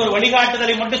அப்படி ஒரு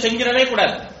வழிகாட்டுதலை மட்டும் செஞ்சிடவே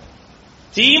கூடாது.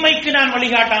 தீமைக்கு நான்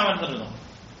வழிகாட்டாம இருந்துடணும்,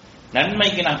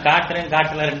 நன்மைக்கு நான் காட்டுறேன்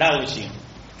காட்டல ரெண்டாவது விஷயம்,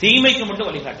 தீமைக்கு மட்டும்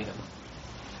வழிகாட்டிடணும்.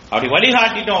 அப்படி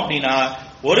வழிகாட்டிட்டோம் அப்படின்னா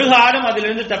ஒரு காலம்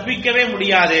அதிலிருந்து தப்பிக்கவே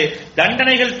முடியாது,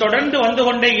 தண்டனைகள் தொடர்ந்து வந்து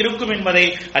கொண்டே இருக்கும் என்பதை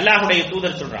அல்லாஹ்வுடைய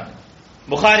தூதர் சொல்றாங்க.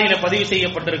 புகாரில பதிவு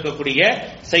செய்யப்பட்டிருக்கக்கூடிய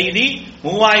செய்தி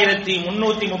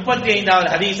 3335வது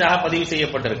ஹதீஸாக பதிவு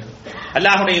செய்யப்பட்டிருக்கு.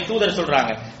 அல்லாஹ்வுடைய தூதர்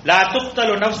சொல்றாங்க, லா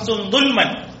துக்தலு நஃப்சுன்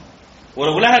துல்மன்,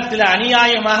 ஒரு உலகத்தில்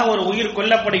அநியாயமாக ஒரு உயிர்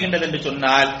கொல்லப்படுகின்றது என்று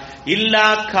சொன்னால், இல்லா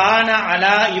கான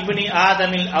அலா இப்னி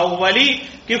ஆதமில் அவ்வலி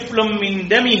கிஃப்லும் மின்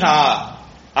தமிஹா,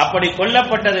 அப்படி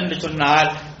கொல்லப்பட்டது என்று சொன்னால்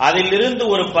அதிலிருந்து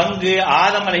ஒரு பங்கு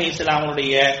ஆதம்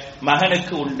அலைஹிஸ்ஸலாமுடைய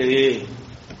மகனுக்கு உண்டு.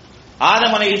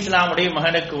 ஆதம் அலைஹிஸ்ஸலாமுடைய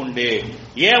மகனுக்கு உண்டு.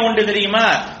 ஏன் உண்டு தெரியுமா?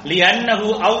 லிஅன்னஹு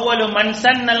அவ்வலு மன்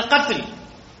சன்னல் கத்ல்,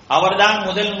 அவர்தான்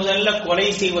முதல்ல கொலை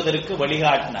செய்வதற்கு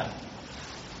வழிகாட்டினார்.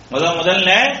 முதல்ல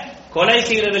கொலை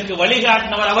செய்வதற்கு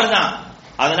வழிகாட்டினவர் அவர்தான்.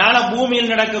 அதனால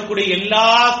பூமியில் நடக்கக்கூடிய எல்லா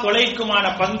கொலைக்குமான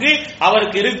பங்கு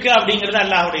அவருக்கு இருக்கு அப்படிங்கறது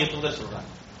அல்லாஹ்வுடைய தூதர் சொல்றாங்க.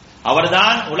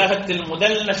 அவர்தான் உலகத்தில்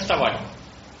முதல் நஷ்டவாளி,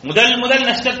 முதல்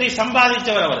நஷ்டத்தை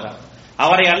சம்பாதிச்சவர் அவர்தான்.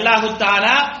 அவரை அல்லாஹு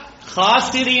தஆலா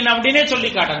காசிரீன் அப்படினே சொல்லி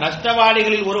காட்ட,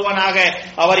 நஷ்டவாளிகளில் ஒருவனாக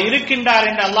அவர் இருக்கின்றார்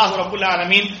என்று அல்லாஹ் ரப்பல்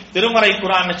ஆலமீன் திருமறை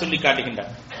குர்ஆன்ல சொல்லி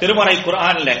காட்டுகின்றார். திருமறை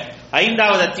குர்ஆன்ல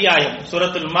 5வது அத்தியாயம்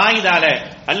சூரத்துல் மாயிதால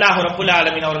அல்லாஹ் ரப்பல்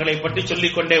ஆலமீன் அவர்களை பற்றி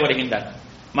சொல்லிக் கொண்டே வருகின்றார்.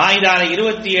 மாயிதால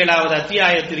 27வது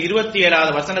அத்தியாயத்தில்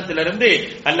 27வது வசனத்திலிருந்து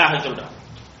அல்லாஹ் சொல்றான்.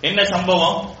 என்ன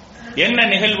சம்பவம், என்ன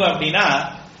நிகழ்வு அப்படின்னா,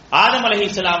 ஆதம்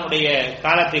அலைஹிஸ்ஸலாமுடைய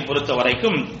காலத்தை பொறுத்த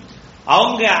வரைக்கும்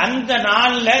அவங்க அந்த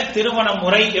நாள்ல திருமண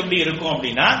முறை எப்படி இருக்கும்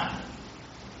அப்படின்னா,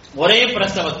 ஒரே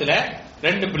பிரசவத்துல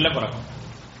 2 பிள்ளை பிறக்கும்,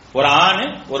 ஒரு ஆணு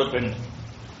ஒரு பெண்.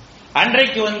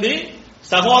 அன்றைக்கு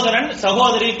சகோதரன்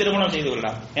சகோதரி திருமணம் செய்து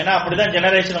கொள்ளலாம். ஏன்னா அப்படிதான்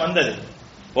ஜெனரேஷன் வந்தது.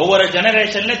 ஒவ்வொரு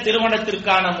ஜெனரேஷன்ல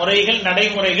திருமணத்திற்கான முறைகள்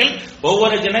நடைமுறைகள்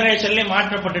ஒவ்வொரு ஜெனரேஷன்லயும்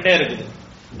மாற்றப்பட்டுட்டே இருக்குது.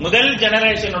 முதல்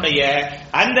ஜெனரேஷனுடைய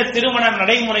அந்த திருமண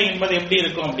நடைமுறை என்பது எப்படி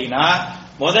இருக்கும் அப்படின்னா,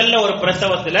 முதல்ல ஒரு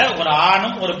பிரசவத்துல ஒரு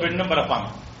ஆணும் ஒரு பெண்ணும் பிறப்பாங்க,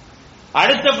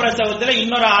 அடுத்த பிரசவத்துல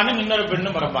இன்னொரு ஆணும் இன்னொரு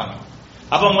பெண்ணும் பிறப்பாங்க.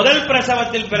 அப்ப முதல்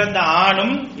பிரசவத்தில் பிறந்த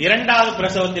ஆணும் 2வது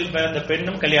பிரசவத்தில் பிறந்த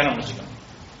பெண்ணும் கல்யாணம் முடிச்சுக்கணும்.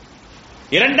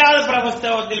 2வது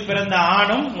பிரசவத்தில் பிறந்த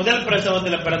ஆணும் முதல்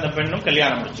பிரசவத்தில் பிறந்த பெண்ணும்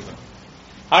கல்யாணம் முடிச்சுக்கணும்.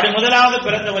 அப்படி முதலாவது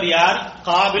பிறந்தவர் யார்?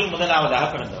 காபில் முதலாவதாக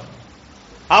பிறந்தவர்.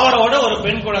 அவரோட ஒரு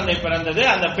பெண் குழந்தை பிறந்தது.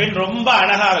 அந்த பெண் ரொம்ப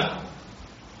அழகா இருக்கும்,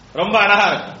 ரொம்ப அழகா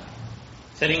இருக்கும்.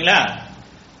 சரிங்களா?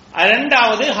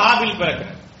 இரண்டாவது ஹாபில்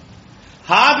பிறக்கிறார்.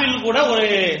 ஹாபில் கூட ஒரு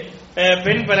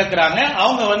பெண் பிறக்கிறாங்க.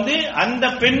 அவங்க அந்த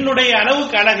பெண்ணுடைய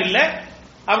அளவுக்கு அழகு இல்லை,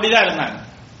 அப்படிதான் இருந்தாங்க.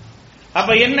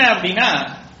 அப்ப என்ன அப்படின்னா,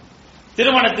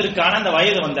 திருமணத்திற்கான அந்த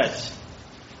வயது வந்தாச்சு.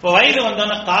 இப்ப வயது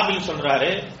வந்தோன்னா காபில்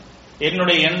சொல்றாரு,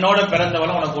 என்னோட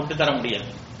பிறந்தவளை உனக்கு விட்டு தர முடியாது,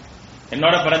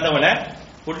 என்னோட பிறந்தவளை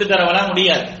விட்டு தரவளா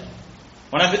முடியாது,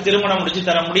 உனக்கு திருமணம் முடிச்சு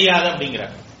தர முடியாது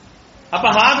அப்படிங்கிறார். அப்ப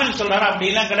ஹாபில் சொல்றாரு,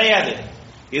 அப்படிலாம் கிடையாது,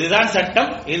 இதுதான்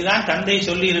சட்டம், இதுதான் தந்தை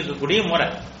சொல்லி இருக்கக்கூடிய முறை,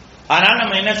 ஆனால்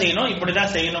நம்ம என்ன செய்யணும்,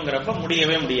 இப்படிதான் செய்யணுங்கிறப்ப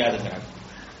முடியவே முடியாதுங்கிறார்.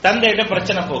 தந்தையிட்ட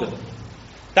பிரச்சனை போகுது.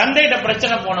 தந்தையிட்ட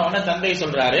பிரச்சனை போனவன தந்தை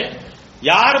சொல்றாரு,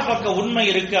 யாரு பக்கம் உண்மை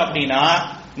இருக்கு அப்படின்னா,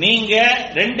 நீங்க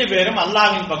ரெண்டு பேரும்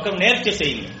அல்லாஹ்வின் பக்கம் நேர்ச்சை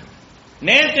செய்யுங்க,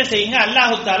 நேர்ச்சை செய்யுங்க,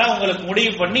 அல்லாஹு தஆலா உங்களுக்கு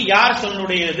முடிவு பண்ணி யார்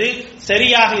சொல்லுடையது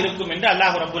சரியாக இருக்கும் என்று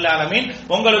அல்லாஹ் ரப்பல் ஆலமீன்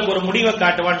உங்களுக்கு ஒரு முடிவை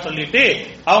காட்டுவான்னு சொல்லிட்டு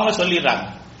அவங்க சொல்லிடுறாங்க.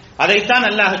 அதைத்தான்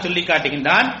அல்லாஹ் சொல்லி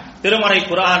காட்டுகின்றான் திருமறை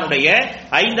குர்ஆனுடைய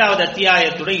 5வது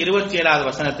அத்தியாயத்துடைய 27வது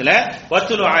வசனத்துல,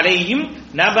 வத்துலு அலைஹிம்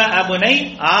நப அபுனை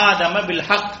ஆதம பில்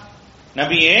ஹக்.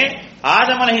 நபியே,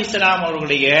 ஆதம் அலைஹிஸ்ஸலாம்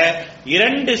அவர்களுடைய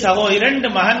இரண்டு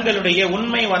மகன்களுடைய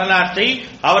உண்மை வரலாற்றை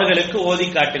அவர்களுக்கு ஓதி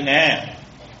காட்டுங்க,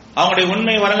 அவங்களுடைய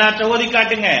உண்மை வரலாற்றை ஓதி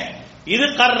காட்டுங்க. இது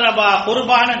கர்ரபா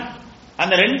குர்பானன்,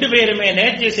 அந்த ரெண்டு பேருமே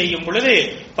நேர்ச்சை செய்யும் பொழுது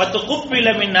பத்து குப்பில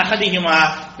மின் அஹதிஹிமா,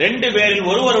 ரெண்டு பேரில்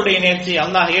ஒருவருடைய நேர்ச்சை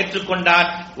அல்லாஹ் ஏற்றுக்கொண்டார்.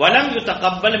 வலம்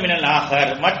யுதகப்பல் மினல்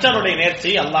ஆகர், மற்றவருடைய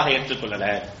நேர்ச்சை அல்லாஹ் ஏற்றுக்கொள்ளல.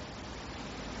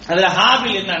 அதுல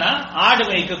ஹாபில் என்னன்னா ஆடு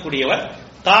மேய்க்கக்கூடியவர்,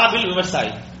 காபில்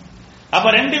விவசாயி.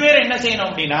 அப்ப ரெண்டு பேரும் என்ன செய்யணும்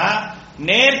அப்படின்னா,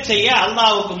 நேர்ச்சைய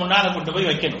அல்லாஹ்வுக்கு முன்னால கொண்டு போய்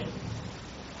வைக்கணும்,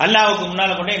 அல்லாஹ்வுக்கு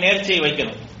முன்னால கொண்டு போய் நேர்ச்சையை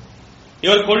வைக்கணும்.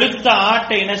 இவர் கொளுத்த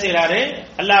ஆட்டை என்ன செய்யறாரு,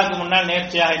 அல்லாஹ்வுக்கு முன்னால்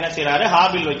நேர்ச்சையாக என்ன செய்யறாரு,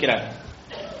 ஹாபில் வைக்கிறார்.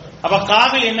 அப்ப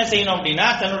காபில் என்ன செய்யணும் அப்படின்னா,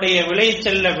 தன்னுடைய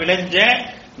விளைச்சல்ல விளைஞ்ச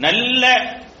நல்ல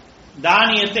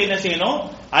தானியத்தை என்ன செய்யணும்,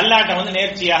 அல்லாஹ்ட்ட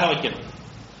நேர்ச்சையாக வைக்கணும்.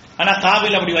 ஆனா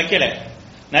காபில் அப்படி வைக்கல.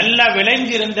 நல்லா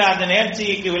விளைஞ்சிருந்த அந்த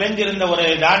நேர்ச்சைக்கு விளைஞ்சிருந்த ஒரு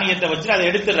தானியத்தை வச்சு அதை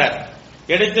எடுத்துறாரு,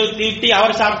 எடுத்து தீட்டி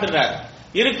அவர் சாப்பிட்டுறாரு.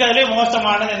 இருக்கிறதுலே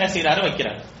மோசமானது என்ன செய்யறாரு,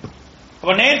 வைக்கிறார்.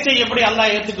 அப்ப நேர்ச்சை எப்படி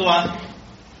அல்லாஹ் ஏத்துக்குவான்?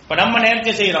 இப்ப நம்ம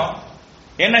நேர்ச்சை செய்யறோம்,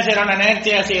 என்ன செய்யறோம்,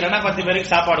 நேர்ச்சையா செய்யறோம்னா 10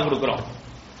 பேருக்கு சாப்பாடு கொடுக்கிறோம்,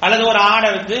 அல்லது ஒரு ஆடை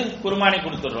வித்து குர்பானி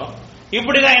கொடுத்துடுறோம்.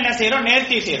 இப்படிதான் என்ன செய்யறோம்,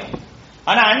 நேர்ச்சை செய்யறோம்.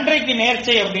 ஆனா அன்றைக்கு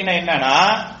நேர்ச்சை அப்படின்னா என்னன்னா,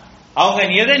 அவங்க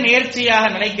எதை நேர்ச்சையாக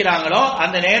நினைக்கிறாங்களோ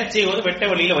அந்த நேர்ச்சையை ஒரு வெட்ட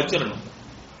வெளியில வச்சிடணும்.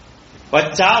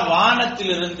 வச்சா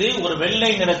வானத்திலிருந்து ஒரு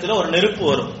வெள்ளை நிறத்துல ஒரு நெருப்பு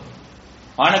வரும்,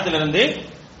 வானத்திலிருந்து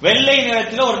வெள்ளை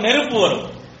நிறத்துல ஒரு நெருப்பு வரும்.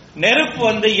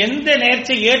 நெருப்பு எந்த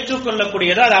நேர்ச்சை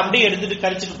ஏற்றுக்கொள்ளக்கூடியதோ அதை அப்படியே எடுத்துட்டு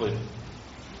கரிச்சுட்டு போயிடும்.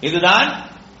 இதுதான்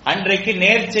அன்றைக்கு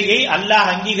நேர்ச்சையை அல்லாஹ்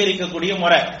அங்கீகரிக்கக்கூடிய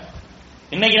முறை.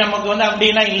 இன்னைக்கு நமக்கு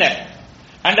அப்படின்னா இல்ல.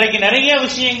 அன்றைக்கு நிறைய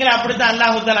விஷயங்கள் அப்படித்தான்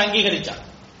அல்லாஹ் தஆலா அங்கீகரிச்சான்.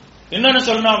 இன்னொன்னு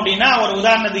சொல்லணும் அப்படின்னா, ஒரு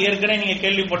உதாரணத்துக்கு ஏற்கனவே நீங்க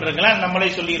கேள்விப்பட்டிருக்கலாம், நம்மளே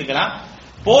சொல்லி இருக்கலாம்.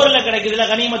 போர்ல கிடைக்கிறதுல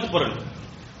கனிமத்து பொருள்,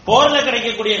 போர்ல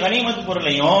கிடைக்கக்கூடிய கனிமத்து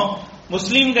பொருளையும்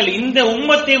முஸ்லிம்கள் இந்த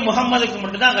உம்மத்தே முகம்மதுக்கு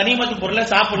மட்டும்தான் கனிமத்து பொருளை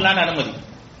சாப்பிடலான்னு அனுமதி.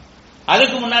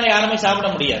 அதுக்கு முன்னால யாருமே சாப்பிட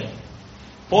முடியாது.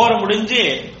 போர் முடிஞ்சு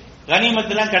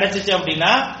கனிமத்து எல்லாம் கிடைச்சிச்சு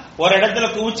அப்படின்னா ஒரு இடத்துல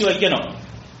குவிச்சு வைக்கணும்.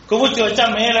 குவிச்சு வச்சா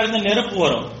மேல இருந்து நெருப்பு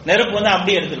வரும், நெருப்பு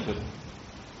அப்படியே எடுத்துட்டு போயிடும்,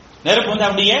 நெருப்பு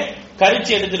அப்படியே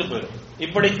கரிச்சு எடுத்துட்டு போயிடும்.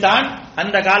 இப்படித்தான்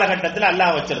அந்த காலகட்டத்தில்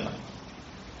அல்லாஹ் வச்சிருந்தான்.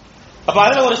 அப்ப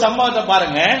அதுல ஒரு சம்பவத்தை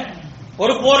பாருங்க.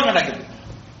 ஒரு போர் நடக்குது.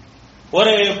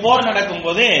 ஒரு போர் நடக்கும்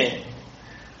போது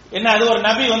என்ன, அது ஒரு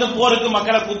நபி போருக்கு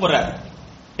மக்களை கூப்பிடுறாரு.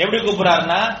 எப்படி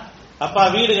கூப்பிடுறாருன்னா, அப்பா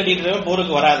வீடு கட்டிட்டு இருக்கவன்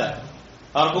போருக்கு வராத,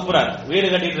 அவர் கூப்பிடுறாரு. வீடு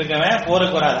கட்டிட்டு இருக்கவன்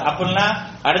போருக்கு வராது அப்படின்னா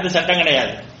அடுத்த சட்டம்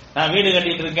கிடையாது. நான் வீடு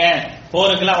கட்டிட்டு இருக்கேன்,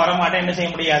 போருக்கு எல்லாம் வரமாட்டேன், என்ன செய்ய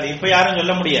முடியாது, இப்ப யாரும்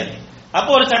சொல்ல முடியாது. அப்போ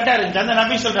ஒரு சட்டம் இருந்துச்சு. அந்த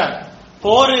நபி சொல்றாரு,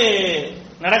 போரு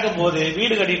நடக்க போது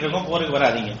வீடு கட்டிட்டு இருக்கோம், போருக்கு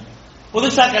வராதீங்க.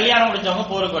 புதுசா கல்யாணம் முடிச்சவங்க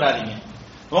போருக்கு வராதீங்க.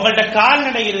 உங்கள்ட்ட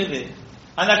கால்நடை இருக்குது,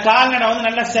 அந்த கால்நடை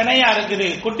நல்ல செனையா இருக்குது,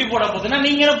 குட்டி போட போகுதுன்னா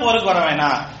நீங்களும் போருக்கு வர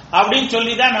வேணாம் அப்படின்னு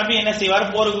சொல்லிதான் நபி என்ன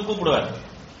செய்வார், போருக்கு கூப்பிடுவார்.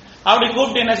 அப்படி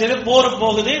கூப்பிட்டு என்ன செய்யுது, போர்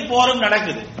போகுது, போரும்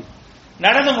நடக்குது.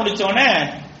 நடந்து முடிச்சோடனே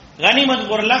கனிமத்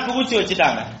பொருள்லாம் குவிச்சு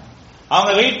வச்சுட்டாங்க.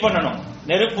 அவங்க வெயிட் பண்ணணும்,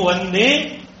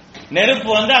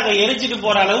 நெருப்பு அதை எரிச்சிட்டு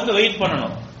போற அளவுக்கு வெயிட்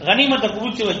பண்ணணும். கனிமத்தை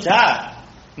குவிச்சு வச்சா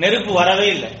நெருப்பு வரவே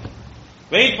இல்லை.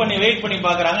 வெயிட் பண்ணி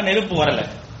பாக்குறாங்க, நெருப்பு வரல.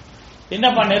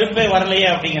 என்னப்பா நெருப்பே வரலையே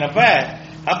அப்படிங்கிறப்ப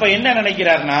அப்ப என்ன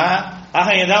நினைக்கிறாருன்னா, ஆக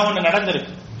ஏதாவது ஒண்ணு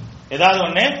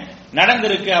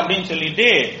நடந்திருக்கு அப்படின்னு சொல்லிட்டு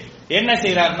என்ன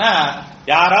செய்யறாருன்னா,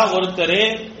 யாரா ஒருத்தர்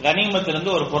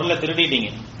கனிமத்திலிருந்து ஒரு பொருளை திருடிட்டீங்க,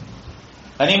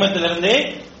 கனிமத்திலிருந்து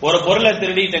ஒரு பொருளை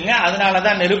திருடிட்டங்க,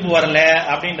 அதனாலதான் நெருப்பு வரல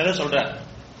அப்படின்றத சொல்றாரு.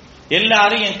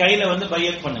 எல்லாரும் என் கையில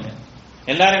பையத் பண்ணுங்க,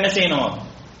 எல்லாரும் என்ன செய்யணும்,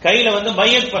 கையில வந்து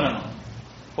பையத் பண்ணணும்.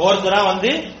 ஒவ்வொருத்தரா வந்து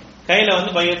கையில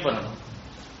வந்து பையத் பண்ணணும்.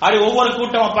 அப்படி ஒவ்வொரு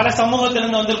கூட்டம் பல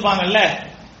சமூகத்திலிருந்து வந்திருப்பாங்கல்ல,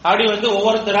 அப்படி வந்து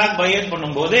ஒவ்வொருத்தரா பையத்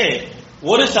பண்ணும்போது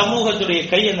ஒரு சமூகத்துடைய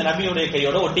கை அந்த நபியுடைய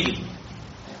கையோட ஒட்டிக்கிச்சு.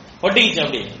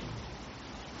 அப்படி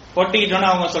ஒட்டிக்கிட்டோன்னா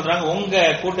அவங்க சொல்றாங்க, உங்க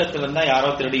கூட்டத்தில இருந்தா யாரோ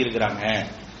திருடி இருக்கிறாங்க,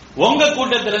 உங்க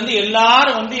கூட்டத்தில இருந்து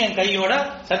எல்லாரும் வந்து என் கையோட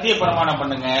சத்திய பிரமாணம்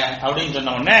பண்ணுங்க அப்படின்னு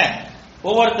சொன்ன உடனே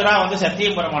ஒவ்வொருத்தரா வந்து சத்திய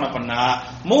பிரமாணம் பண்ணா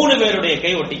 3 பேருடைய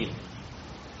கை ஒட்டிக்குது.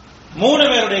 3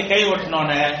 பேருடைய கை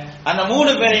ஒட்டினோன்னு அந்த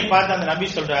 3 பேரையும் பார்த்து அந்த நபி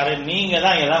சொல்றாரு, நீங்க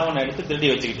தான் ஏதாவது ஒன்னு எடுத்து திருடி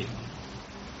வச்சுக்கிட்டீங்க,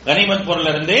 கனிமத்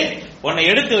பொருள் இருந்து ஒன்னை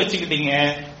எடுத்து வச்சுக்கிட்டீங்க,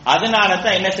 அதனால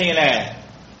தான் என்ன செய்யல,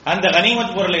 அந்த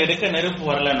கனிமத் பொருளை எடுக்க நெருப்பு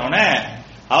வரலன்னு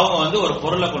அவங்க வந்து ஒரு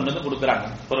பொருளை கொண்டு வந்து கொடுக்குறாங்க.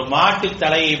 ஒரு மாட்டு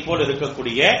தலையை போல்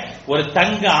இருக்கக்கூடிய ஒரு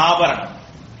தங்க ஆபரணம்.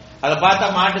 அதை பார்த்தா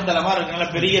மாட்டு தலைமா இருக்கனால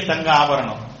பெரிய தங்க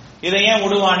ஆபரணம். இதை ஏன்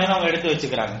விடுவான்னு அவங்க எடுத்து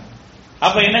வச்சுக்கிறாங்க.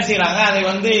 அப்ப என்ன செய்யறாங்க, அதை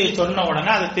வந்து சொன்ன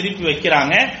உடனே அதை திருப்பி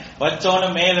வைக்கிறாங்க. வச்சோன்னு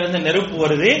மேல இருந்து நெருப்பு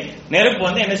வருது. நெருப்பு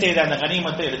வந்து என்ன செய்யுது, அந்த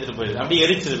கனிமத்தை எடுத்துட்டு போயிடுது, அப்படி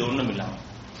எரிச்சிருது ஒண்ணும் இல்லாம.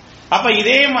 அப்ப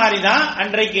இதே மாதிரிதான்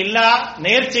அன்றைக்கு எல்லா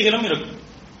நேர்ச்சிகளும் இருக்கும்.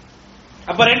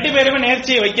 அப்ப 2 பேருமே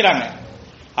நேர்ச்சியை வைக்கிறாங்க.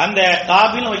 அந்த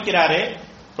காபிலும் வைக்கிறாரு,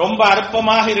 ரொம்ப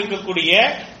அற்பமாக இருக்கக்கூடிய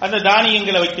அந்த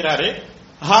தானியங்களை வைக்கிறாரு.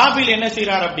 ஹாபில் என்ன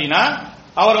செய்யறாரு அப்படின்னா,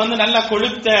 அவர் வந்து நல்ல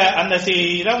கொளுத்த அந்த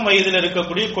இளம் வயதுல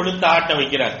இருக்கக்கூடிய கொளுத்த ஆட்டை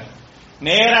வைக்கிறார்.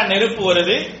 நேரா நெருப்பு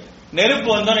வருது. நெருப்பு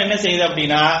வந்தோன்னு என்ன செய்யுது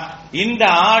அப்படின்னா, இந்த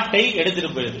ஆட்டை எடுத்துட்டு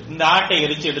போயிருது. இந்த ஆட்டை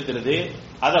எரிச்சு எடுத்துருது.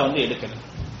 அதை வந்து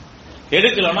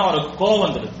எடுக்கலன்னா அவருக்கு கோவம்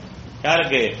வந்துடுது.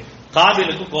 யாருக்கு?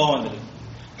 காபிலுக்கு கோவம் வந்துடுது.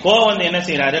 கோவம் வந்து என்ன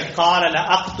செய்யறாரு, காலல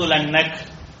அக்துலன்னக்,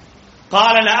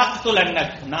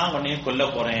 நான் உன்னைய கொல்ல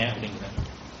போறேன் அப்படிங்கிறார்.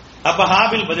 அப்ப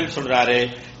ஹாபில் பதில் சொல்றாரு,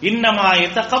 இன்னமா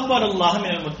யதகப்பலுல்லாஹு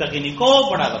மினல் முத்தகீன், நீ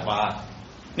கோவப்படாதப்பா,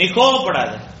 நீ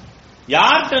கோவப்படாத.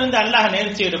 யார்கிட்ட இருந்து அல்லாஹ்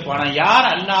நேர்ச்சி எடுப்பானா, யார்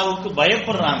அல்லாஹ்வுக்கு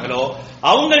பயப்படுறாங்களோ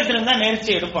அவங்கள்ட்ட இருந்தா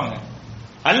நேர்ச்சி எடுப்பாங்க.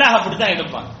 அல்லாஹ் அப்படித்தான்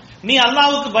எடுப்பாங்க. நீ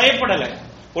அல்லாஹ்வுக்கு பயப்படல,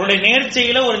 உன்னுடைய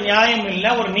நேர்ச்சியில ஒரு நியாயம் இல்ல,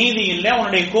 ஒரு நீதி இல்ல,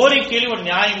 உன்னுடைய கோரிக்கையில ஒரு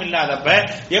நியாயம் இல்லாதப்ப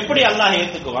எப்படி அல்லாஹ்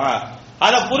ஏத்துக்குவான்?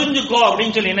 அதை புரிஞ்சுக்கோ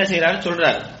அப்படின்னு சொல்லி என்ன செய்யறாரு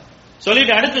சொல்றாரு.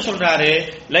 சொல்லிட்டு அடுத்து சொல்றாரு,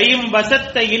 லையும்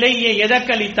பசத்த இலைய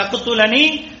எதக்கலி தக்குத்துலனி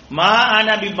மா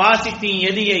அனபி பாசித்தி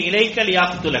எதிய இலைக்கலி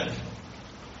ஆக்குத்துலக்.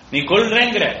 நீ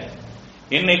கொல்றேங்கிற,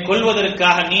 என்னை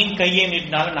கொல்வதற்காக நீ கையை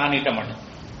நீட்டினாலும் நான் நீட்ட மாட்டேன்.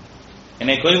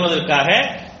 என்னை கொல்வதற்காக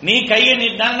நீ கையை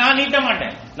நீட்டினாலும் நான் நீட்ட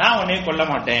மாட்டேன், நான் உன்னை கொல்ல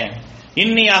மாட்டேன்.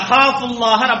 இன்னி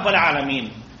அகாஃபுல்லாஹ ரப்பல் ஆலமீன்,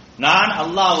 நான்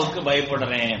அல்லாஹ்வுக்கு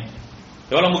பயப்படுறேன்.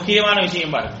 எவ்வளவு முக்கியமான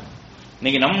விஷயம் பாருங்க.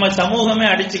 இன்னைக்கு நம்ம சமூகமே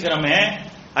அடிச்சுக்கிறோமே,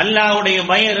 அல்லாஹ்வுடைய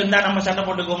பயம் இருந்தா நம்ம சண்டை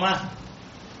போட்டுக்குவோமா?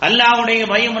 அல்லாஹ்வுடைய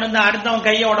பயம் இருந்தா அடுத்தவன்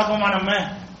கையை உடைப்போமா? நம்ம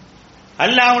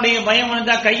அல்லாஹ்வுடைய பயம்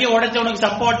இருந்தா கையை உடைச்சவனுக்கு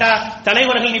சப்போர்ட்டா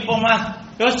தலைவர்கள் நிப்போமா?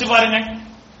 யோசிச்சு பாருங்க.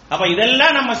 அப்ப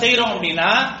இதெல்லாம் நம்ம செய்யறோம் அப்படின்னா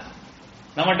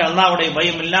நம்மகிட்ட அல்லாஹ்வுடைய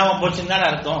பயம் இல்லாம போச்சுன்னு தானே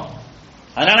அர்த்தம்.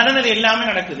 அதனாலதான் இது எல்லாமே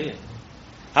நடக்குது.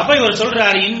 அப்ப இவர்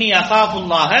சொல்றாரு, இன்னி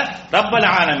அகாஃபுல்லாஹ ரப்பல்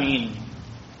ஆலமீன்,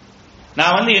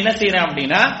 நான் வந்து என்ன செய்யறேன்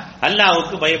அப்படின்னா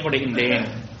அல்லாஹ்வுக்கு பயப்படுகின்றேன்.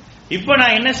 இப்ப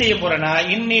நான் என்ன செய்ய போறேன்னா,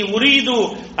 இன்னி உரீது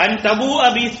அன் தபூ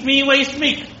பிஸ்மி வ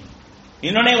இஸ்மிக்,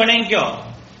 இன்னொன்னே விளங்கிக்கோ,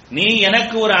 நீ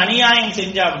எனக்கு ஒரு அநியாயம்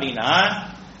செஞ்ச அப்படின்னா,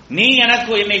 நீ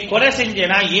எனக்கு என்னை கொலை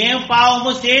செஞ்சேனா ஏன்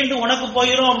பாவமும் சேர்ந்து உனக்கு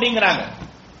போயிரும் அப்படிங்கிறாங்க.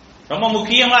 ரொம்ப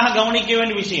முக்கியமாக கவனிக்க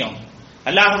வேண்டிய விஷயம்.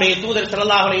 அல்லாஹ்வுடைய தூதர்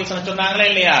ஸல்லல்லாஹு அலைஹி வஸல்லம் சொன்னாங்களா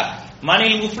இல்லையா,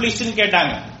 மனில் முஃப்லிஸ்னு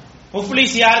கேட்டாங்க.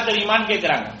 முஃப்லிஸ் யார் தெரியுமான்னு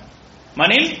கேட்கிறாங்க.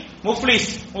 மனில்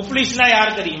முஃப்லிஸ், முஃப்லிஸ்னா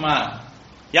யார் தெரியுமா?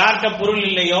 யார்கிட்ட பொருள்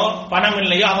இல்லையோ பணம்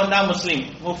இல்லையோ அவன் தான் முஸ்லீம்,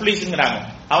 முஃப்லிஸ்ங்கிறாங்க.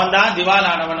 அவன் தான்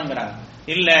திவாலானவனுங்கிறாங்க.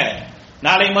 இல்ல,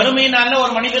 நாளை மறுமை நாள்ல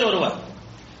ஒரு மனிதர் வருவார்,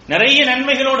 நிறைய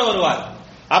நன்மைகளோடு வருவார்.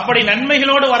 அப்படி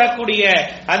நன்மைகளோடு வரக்கூடிய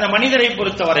அந்த மனிதரை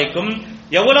பொறுத்த வரைக்கும்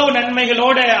எவ்வளவு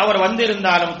நன்மைகளோடு அவர்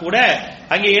வந்திருந்தாலும் கூட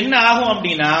அங்கே என்ன ஆகும்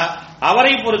அப்படின்னா,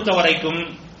 அவரை பொறுத்த வரைக்கும்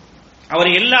அவர்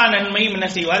எல்லா நன்மையும் என்ன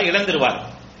செய்வார், இழந்துருவார்.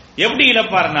 எப்படி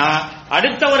இழப்பார்னா,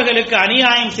 அடுத்தவர்களுக்கு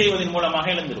அநியாயம் செய்வதன் மூலமாக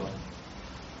இழந்துருவார்.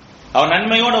 அவர்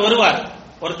நன்மையோடு வருவார்,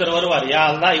 ஒருத்தர் வருவார், யா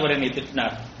அல்லாஹ் இவர் என்னை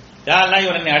திட்டினார், யா அல்லாஹ்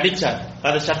இவர் என்னை அடிச்சார்,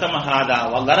 அது சத்தமஹாதா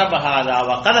வ லரபஹாதா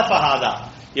வ கதஃபஹாதா,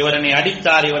 இவர் என்னை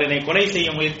அடித்தார், இவர் என்னை கொலை செய்ய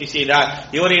முயற்சி செய்தார்,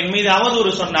 இவர் என் மீது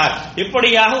அவதூறு சொன்னார்.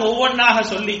 இப்படியாக ஒவ்வொன்றாக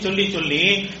சொல்லி சொல்லி சொல்லி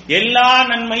எல்லா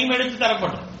நன்மையும் எடுத்து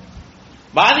தரப்படும்.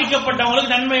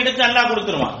 பாதிக்கப்பட்டவங்களுக்கு நன்மை எடுத்து அல்லாஹ்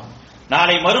கொடுத்துருவான்.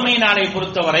 நாளை மறுமை நாளை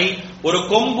பொறுத்தவரை ஒரு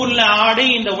கொம்புள்ள ஆடு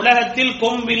இந்த உலகத்தில்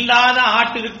கொம்பில்லாத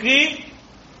ஆட்டிற்கு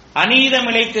அநீதம்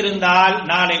இழைத்திருந்தால்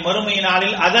நாளை மறுமை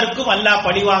நாளில் அதற்கும் அல்லாஹ்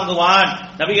பழி வாங்குவான்.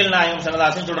 நபிகள் நாயகம் ஸல்லல்லாஹு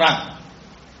அலைஹி வஸல்லம் சொல்றாங்க,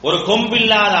 ஒரு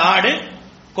கொம்பில்லாத ஆடு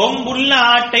கொம்புள்ள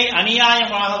ஆட்டை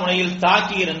அநியாயமாக முறையில்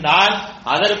தாக்கி இருந்தால்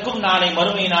அதற்கும் நாளை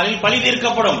மறுமை நாளில் பழி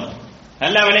தீர்க்கப்படும்.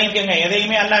 நல்லா விளங்கிக்கங்க,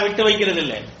 எதையுமே அல்லாஹ் விட்டு வைக்கிறது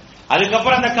இல்லை.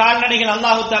 அதுக்கப்புறம் அந்த கால்நடைகள்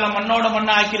அல்லாஹு தஆலா மண்ணோட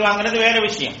மண்ணா ஆக்கிடுவாங்கிறது வேற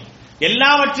விஷயம்.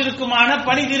 எல்லாவற்றிற்குமான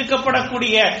பழி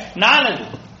தீர்க்கப்படக்கூடிய நாள் அது.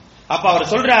 அப்ப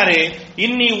அவர் சொல்றாரு,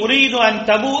 இன்னி உரீது அன்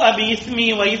தபு அபி இஸ்மி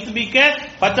வ இஸ்பிக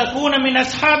ஃபதகூன மின்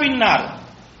அஸ்ஹாபின் நார்.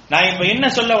 நான் இப்ப என்ன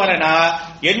சொல்ல வரேன்னா,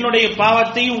 என்னுடைய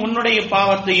பாவத்தையும் உன்னுடைய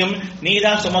பாவத்தையும் நீ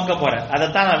தான் சுமக்க போற.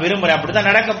 அதைத்தான் நான் விரும்புறேன். அப்படித்தான்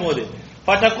நடக்க போகுது.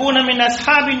 ஃபதகூன மின்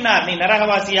அஸ்ஹாபின் நார், நீ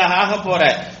நரகவாசியாக ஆக போற.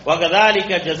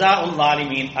 வகதாலிக ஜஸாஉல்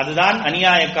ஸாலிமீன், அதுதான்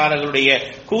அநியாயக்காரர்களுடைய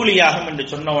கூலியாகும் என்று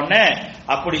சொன்ன உடனே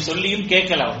அப்படி சொல்லியும்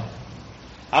கேட்கல. அவன்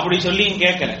அப்படி சொல்லியும்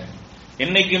கேட்கல.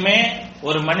 என்னைக்குமே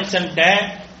ஒரு மனுஷன்ட்ட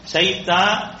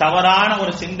சைத்தான் தவறான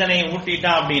ஒரு சிந்தனையை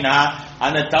ஊட்டிட்டான் அப்படின்னா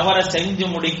அந்த தவறை செஞ்சு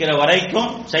முடிக்கிற வரைக்கும்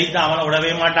சைத்தான் அவனை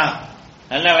விடவே மாட்டான்.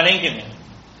 நல்லா விளங்கிக்கங்க,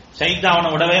 சைத்தான் அவனை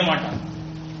விடவே மாட்டான்.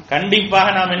 கண்டிப்பாக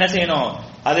நாம் என்ன செய்யணும்,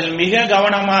 அதில் மிக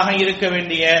கவனமாக இருக்க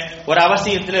வேண்டிய ஒரு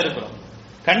அவசியத்தில் இருக்கிறோம்.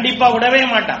 கண்டிப்பா விடவே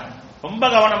மாட்டான், ரொம்ப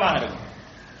கவனமாக இருக்கும்.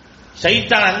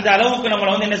 சைத்தான் அந்த அளவுக்கு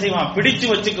நம்மளை என்ன செய்வான், பிடிச்சு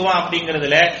வச்சுக்குவான்.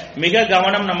 அப்படிங்கறதுல மிக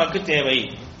கவனம் நமக்கு தேவை.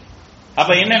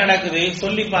 அப்ப என்ன நடக்குது,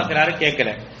 சொல்லி பார்க்கிறாரு,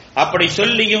 கேட்கல. அப்படி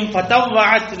சொல்லியும்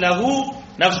ஃபதவஅத் லஹு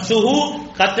நஃப்ஸுஹு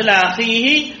கத்ல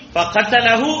அஹீஹி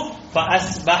ஃபகதலஹு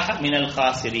ஃபஅஸ்பஹ மினல்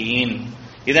காசிரீன்.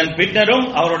 இதன் பின்னரும்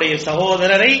அவருடைய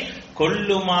சகோதரரை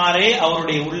கொல்லுமாறே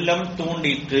அவருடைய உள்ளம்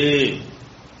தூண்டிற்று.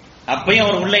 அப்பயும்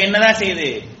அவர் உள்ள என்னதான் செய்யுது,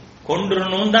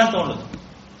 கொன்றணும் தான் தோணுது,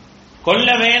 கொல்ல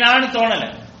வேணான்னு தோணல.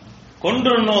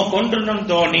 கொன்றணும்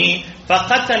தோணி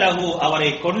ஃபகதலஹு அவரை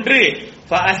கொன்று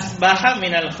ஃபஅஸ்பஹ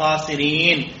மினல்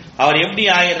காசிரீன் அவர் எப்படி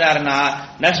ஆகிறார்னா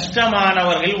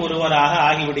நஷ்டமானவர்கள் ஒருவராக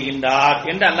ஆகிவிடுகின்றார்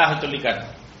என்று அல்லாஹ் சொல்லிக்கார்.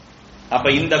 அப்ப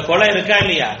இந்த கொலை இருக்கா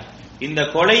இல்லையா, இந்த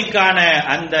கொலைக்கான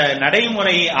அந்த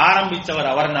நடைமுறையை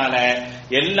ஆரம்பிச்சவர் அவர்னால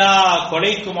எல்லா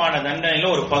கொலைக்குமான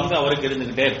தண்டனையில ஒரு பங்கு அவருக்கு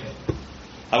இருந்துகிட்டே இருக்கு.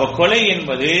 அவ கொலை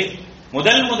என்பது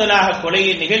முதலாக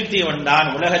கொலையை நிகழ்த்தியவன் தான்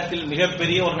உலகத்தில்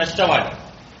மிகப்பெரிய ஒரு நஷ்டவாளி.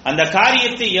 அந்த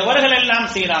காரியத்தை எவர்கள்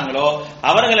எல்லாம் செய்யறாங்களோ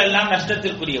அவர்கள் எல்லாம்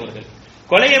நஷ்டத்திற்குரியவர்கள்.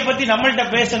 கொலையை பத்தி நம்மள்கிட்ட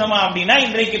பேசணுமா அப்படின்னா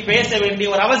இன்றைக்கு பேச வேண்டிய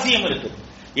ஒரு அவசியம் இருக்கு.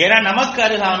 ஏன்னா நமக்கு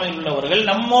அருகாமையில் உள்ளவர்கள்,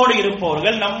 நம்மோடு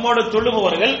இருப்பவர்கள், நம்மோடு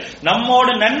தொழுபவர்கள்,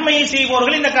 நம்மோடு நன்மையை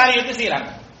செய்பவர்கள் இந்த காரியத்தை செய்யறாங்க.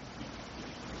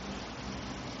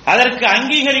 அதற்கு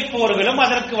அங்கீகரிப்பவர்களும்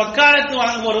அதற்கு வக்காலத்து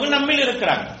வாங்குபவர்கள் நம்மில்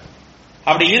இருக்கிறாங்க.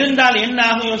 அப்படி இருந்தால் என்ன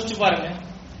ஆகும் யோசிச்சு பாருங்க.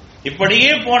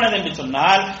 இப்படியே போனது என்று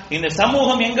சொன்னால் இந்த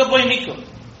சமூகம் எங்க போய் நிற்கும்?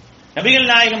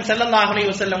 நபிகள் நாயகம் ஸல்லல்லாஹு அலைஹி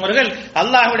வஸல்லம் அவர்கள்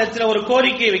அல்லாஹ்விடத்தில் ஒரு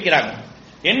கோரிக்கையை வைக்கிறாங்க.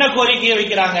 என்ன கோரிக்கையை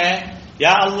வைக்கிறாங்க?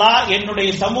 யா அல்லாஹ், என்னுடைய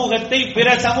சமூகத்தை பிற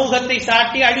சமூகத்தை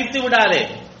சாட்டி அடித்து விடாதே.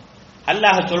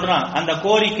 அல்லாஹ் சொல்றான், அந்த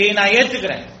கோரிக்கையை நான்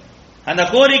ஏற்றுக்கிறேன். அந்த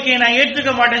கோரிக்கையை நான்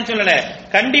ஏற்றுக்க மாட்டேன்னு சொல்லல,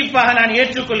 கண்டிப்பாக நான்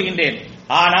ஏற்றுக்கொள்கின்றேன்.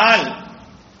 ஆனால்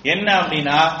என்ன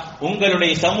அப்படின்னா,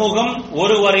 உங்களுடைய சமூகம்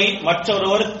ஒருவரை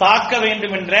மற்றொருவர் தாக்க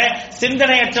வேண்டும் என்ற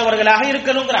சிந்தனையற்றவர்களாக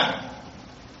இருக்கணுங்கிறாங்க.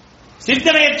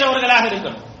 சிந்தனையற்றவர்களாக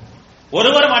இருக்கணும்.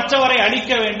 ஒருவர் மற்றவரை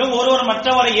அழிக்க வேண்டும், ஒருவர்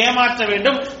மற்றவரை ஏமாற்ற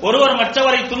வேண்டும், ஒருவர்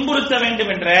மற்றவரை துன்புறுத்த வேண்டும்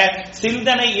என்ற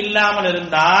சிந்தனை இல்லாமல்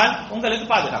இருந்தால் உங்களுக்கு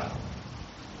பாதுகாப்பு.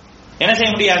 என்ன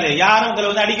செய்ய முடியாது, யாரும்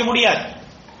உங்களை அடிக்க முடியாது.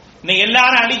 இன்னைக்கு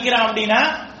எல்லாரும் அடிக்கிறான் அப்படின்னா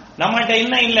நம்மகிட்ட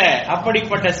என்ன இல்லை,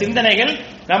 அப்படிப்பட்ட சிந்தனைகள்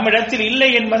நம்மிடத்தில் இல்லை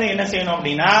என்பதை என்ன செய்யணும்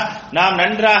அப்படின்னா நாம்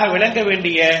நன்றாக விளங்க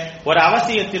வேண்டிய ஒரு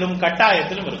அவசியத்திலும்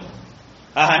கட்டாயத்திலும் இருக்கும்.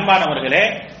 அன்பானவர்களே,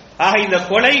 இந்த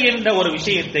கொலை என்ற ஒரு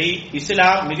விஷயத்தை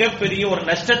இஸ்லாம் மிகப்பெரிய ஒரு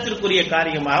நஷ்டத்திற்குரிய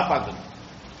காரியமாக பார்க்குது.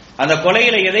 அந்த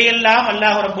கொலையில எதையெல்லாம்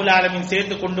அல்லாஹ் ரப்பல் ஆலமீன்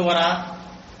சேர்த்து கொண்டு வரான்.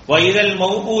 வைதல்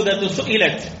மௌஊதத்து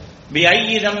சுஇலத்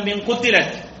பிஐயி தம்பின்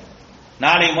குத்திலத்.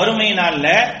 நாளை மறுமை நாள்ல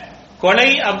கொலை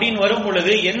அப்படின்னு வரும்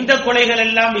பொழுது எந்த கொலைகள்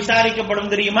எல்லாம்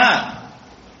விசாரிக்கப்படும் தெரியுமா?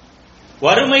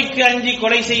 வறுமைக்கு அஞ்சி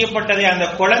கொலை செய்யப்பட்டதை அந்த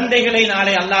குழந்தைகளை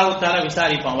நாளை அல்லாஹ் தஆலா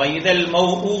விசாரிப்பான். வைதல்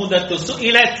மௌஊதத்து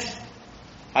சுஇலத்,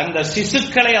 அந்த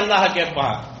சிசுக்களை அல்லாஹ்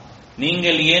கேட்பான்,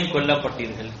 நீங்கள் ஏன்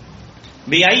கொல்லப்பட்டீர்கள்?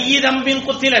 பிஐயி தம்பின்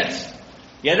குத்திலத்,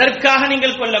 எதற்காக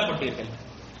நீங்கள் கொல்லப்பட்டீர்கள்?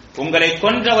 உங்களை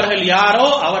கொன்றவர்கள் யாரோ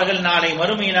அவர்கள் நாளை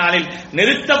மறுமை நாளில்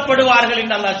நிறுத்தப்படுவார்கள்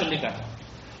என்று அல்லாஹ் சொல்லிட்டார்.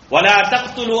 வலா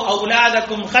தக்துலு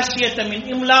அவுலாதக்கும் ஹஷ்யத மின்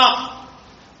இம்லாக்,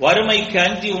 வறுமைக்கு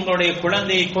அஞ்சி உங்களுடைய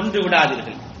குழந்தையை கொன்று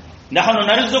விடாதீர்கள். நஹனு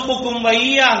நர்சுகுக்கும் வ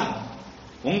இய்யாஹும்,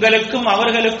 உங்களுக்கும்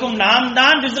அவர்களுக்கும் நாம்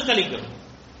தான் ரிஸ்க் அளிக்கிறோம்.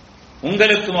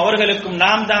 உங்களுக்கும் அவர்களுக்கும்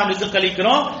நாம் தான் ரிஸ்க்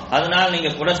அளிக்கிறோம், அதனால நீங்க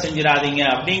கொலை செஞ்சிடாதீங்க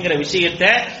அப்படிங்கிற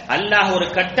விஷயத்தை அல்லாஹ் ஒரு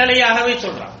கட்டளையாகவே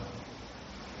சொல்றான்.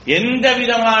 எந்த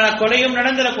விதமான கொலையும்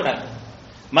நடந்துடக்கூடாது.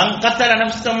 மன் கத்தல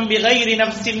நஃப்ஸன் பிகைரி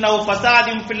நஃப்ஸின் அவ்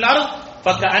ஃபஸாதின் ஃபில் அர்த்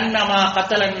ஃபகஅன்னமா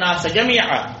கத்தலன் நாஸ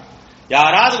ஜமீஆ.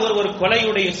 யாராவது ஒரு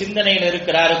கொலையுடைய சிந்தனையில்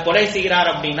இருக்கிறார், கொலை செய்கிறார்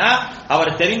அப்படின்னா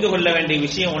அவர் தெரிந்து கொள்ள வேண்டிய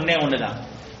விஷயம் ஒன்னே ஒண்ணுதான்.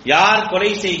 யார் கொலை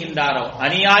செய்கின்றாரோ,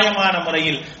 அநியாயமான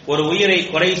முறையில் ஒரு உயிரை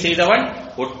கொலை செய்தவன்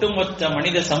ஒட்டுமொத்த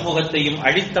மனித சமூகத்தையும்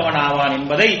அழித்தவன் ஆவான்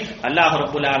என்பதை அல்லாஹ்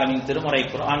ரப்பல் ஆலமீன் திருமறை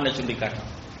குர்ஆன்ல சொல்லி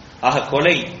காட்டுறான்.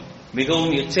 கொலை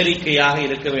மிகவும் எச்சரிக்கையாக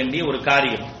இருக்க வேண்டிய ஒரு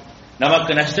காரியம்,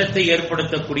 நமக்கு நஷ்டத்தை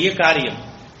ஏற்படுத்தக்கூடிய காரியம்.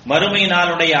 மறுமை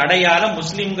நாளுடைய அடையாளம்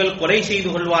முஸ்லிம்கள் கொலை செய்து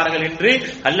கொள்வார்கள் என்று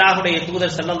அல்லாஹ்வுடைய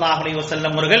தூதர் ஸல்லல்லாஹு அலைஹி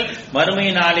வஸல்லம் அவர்கள் மறுமை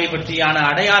நாளை பற்றியான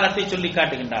அடையாளத்தை சொல்லி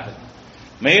காட்டுகின்றார்கள்.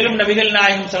 மேலும் நபிகள்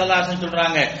நாயகம் ஸல்லல்லாஹு அலைஹி வஸல்லம்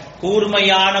சொல்றாங்க,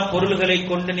 கூர்மையான பொருள்களை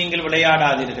கொண்டு நீங்கள்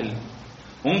விளையாடாதீர்கள்.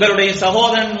 உங்களுடைய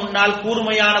சகோதரன் முன்னால்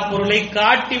கூர்மையான பொருளை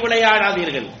காட்டி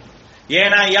விளையாடாதீர்கள்.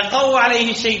 ஏனா யகவ்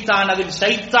அலைஹி ஷைத்தான், அதில்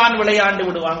ஷைத்தான் விளையாண்டு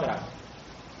விடுவாங்கறாங்க.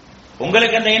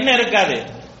 உங்களுக்கு அந்த எண்ணம் இருக்காது.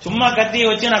 சும்மா கத்தியை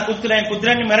வச்சு நான்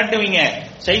குத்துறேன்னு மிரட்டுவீங்க,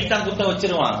 ஷைத்தான் குத்த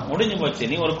வச்சிருவான், முடிஞ்சு போச்சு,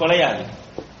 நீ ஒரு கொலையாளி.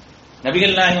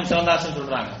 நபிகள் நாயகம் ஸல்லல்லாஹு அலைஹி வஸல்லம்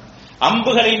சொல்றாங்க,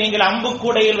 அம்புகளை நீங்கள் அம்பு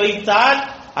கூடையில் வைத்தால்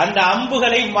அந்த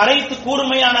அம்புகளை மறைத்து,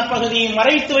 கூர்மையான பகுதியை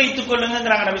மறைத்து வைத்துக்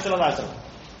கொள்ளுங்கிறாங்க நபி ஸல்லல்லாஹு அலைஹி வஸல்லம்.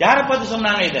 யாரை பார்த்து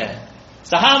சொன்னாங்க? இத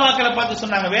சஹாபாக்களை பார்த்து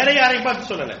சொன்னாங்க, வேற யாரை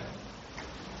பார்த்து சொல்லல.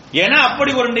 ஏன்னா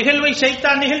அப்படி ஒரு நிகழ்வை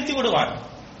ஷைத்தான் நிகழ்த்தி விடுவார்.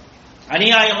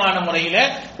 அநியாயமான முறையில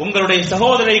உங்களுடைய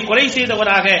சகோதரரை கொலை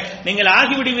செய்தவராக நீங்கள்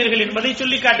ஆகிவிடுவீர்கள் என்பதை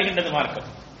சொல்லி காட்டுகின்றது மார்க்கம்.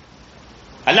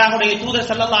 அல்லாஹ்வுடைய தூதர்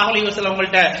ஸல்லல்லாஹு அலைஹி வஸல்லம்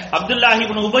அவங்கள்ட்ட அப்துல்லாஹ்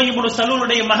இப்னு உபய் இப்னு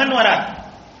சலூலுடைய மகன் வரார்.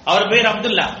 அவர் பேர்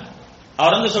அப்துல்லா.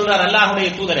 அவர் வந்து சொல்றார், அல்லாஹ்வுடைய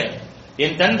தூதரே,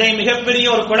 என் தந்தை மிகப்பெரிய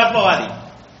ஒரு குழப்பவாதி,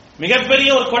 மிகப்பெரிய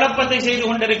ஒரு குழப்பத்தை செய்து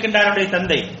கொண்டிருக்கின்றார். அவருடைய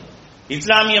தந்தை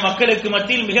இஸ்லாமிய மக்களுக்கு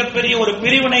மத்தியில் மிகப்பெரிய ஒரு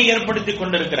பிரிவினை ஏற்படுத்திக்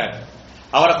கொண்டிருக்கிறார்.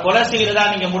 அவரை கொலை செய்யறதா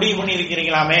நீங்க முடிவு பண்ணி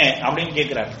இருக்கிறீங்களாமே அப்படின்னு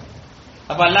கேட்கிறார்.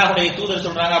 அப்ப அல்லாஹ்வுடைய தூதர்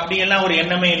சொல்றாங்க, அப்படி எல்லாம் ஒரு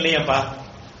எண்ணமே இல்லையப்பா,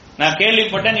 நான்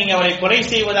கேள்விப்பட்டேன் நீங்க அவரை கொலை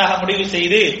செய்வதாக முடிவு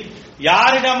செய்து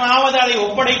யாரிடமாவது அதை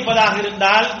ஒப்படைப்பதாக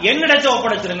இருந்தால் என்னிடத்தை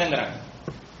ஒப்படைச்சிருங்கிறாங்க.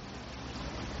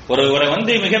 ஒருவரை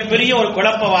வந்து மிகப்பெரிய ஒரு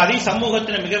குழப்பவாதி,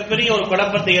 சமூகத்தில் மிகப்பெரிய ஒரு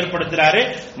குழப்பத்தை ஏற்படுத்துறாரு,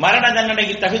 மரண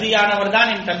தண்டனைக்கு தகுதியானவர்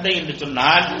தான் என் தந்தை என்று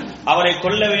சொன்னால் அவரை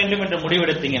கொல்ல வேண்டும் என்று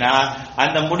முடிவெடுத்தீங்கன்னா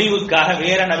அந்த முடிவுக்காக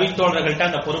வேற நபித்தோழர்கள்ட்ட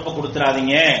அந்த பொறுப்பை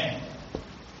கொடுத்துறாதீங்க,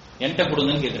 என்கிட்ட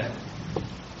கொடுங்கன்னு கேட்கிறார்.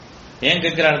 ஏன்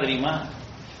கேட்கிறார் தெரியுமா?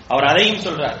 அவர் அதையும்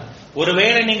சொல்றார்,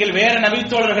 ஒருவேளை நீங்கள் வேற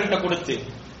நபித்தோழர்கள்ட்ட கொடுத்து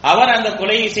அவர் அந்த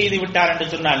கொலையை செய்து விட்டார் என்று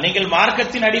சொன்னால் நீங்கள்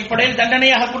மார்க்கத்தின் அடிப்படையில்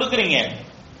தண்டனையாக கொடுக்கிறீங்க.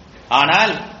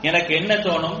 ஆனால் எனக்கு என்ன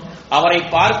தோணும், அவரை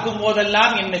பார்க்கும்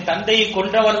போதெல்லாம் என்னை தந்தையை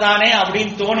கொன்றவர் தானே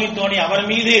அப்படின்னு தோணி அவர்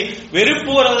மீது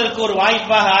வெறுப்பு வருவதற்கு ஒரு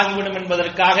வாய்ப்பாக ஆகிவிடும்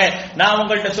என்பதற்காக நான்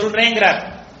உங்கள்கிட்ட சொல்றேங்கிறார்.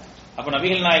 அப்ப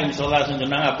நபிகள் நாயகம் ஸல்லல்லாஹு அலைஹி வஸல்லம்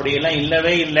சொன்னாங்க, அப்படியெல்லாம்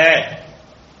இல்லவே இல்லை,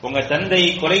 உங்க தந்தையை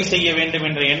கொலை செய்ய வேண்டும்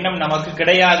என்ற எண்ணம் நமக்கு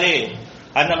கிடையாது,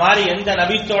 அந்த மாதிரி எந்த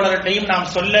நபித்தோழர்கிட்டையும்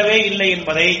நாம் சொல்லவே இல்லை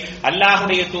என்பதை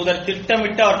அல்லாஹ்வுடைய தூதர்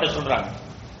திட்டமிட்டு அவர்கிட்ட சொல்றாங்க.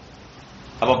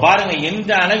 அப்ப பாருங்க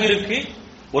எந்த அளவிற்கு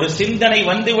ஒரு சிந்தனை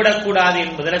வந்துவிடக் கூடாது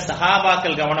என்பதில்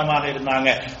சஹாபாக்கள் கவனமாக இருந்தாங்க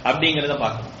அப்படிங்கிறத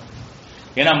பார்க்கணும்.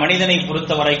 ஏன்னா மனிதனை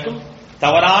பொறுத்த வரைக்கும்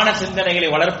தவறான சிந்தனைகளை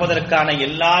வளர்ப்பதற்கான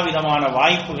எல்லா விதமான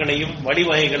வாய்ப்புகளையும்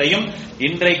வழிவகைகளையும்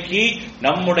இன்றைக்கு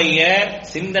நம்முடைய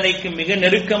சிந்தனைக்கு மிக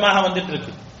நெருக்கமாக வந்துட்டு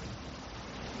இருக்கு,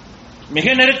 மிக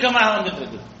நெருக்கமாக வந்துட்டு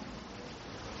இருக்கு.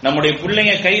 நம்முடைய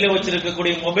பிள்ளைங்க கையில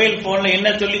வச்சிருக்கக்கூடிய மொபைல் போன்ல என்ன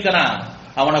சொல்லித்தரான்?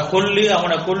 அவனை கொல்லு,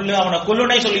 அவனை கொல்லு, அவனை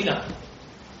கொல்லுனே சொல்லித்தரான்,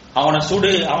 அவனை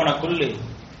சுடு, அவனை கொல்லு.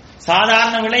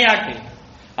 சாதாரண விளையாட்டு.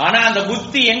 ஆனா அந்த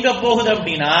புத்தி எங்க போகுது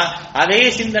அப்படின்னா அதே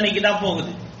சிந்தனைக்கு தான்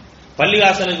போகுது.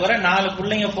 பள்ளிவாசலுக்கு வர 4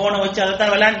 பிள்ளைங்க போனை வச்சு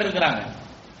அதைத்தான் விளையாண்டு இருக்கிறாங்க.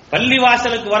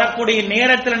 பள்ளிவாசலுக்கு வரக்கூடிய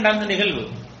நேரத்தில் நடந்த நிகழ்வு,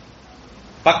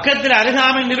 பக்கத்தில்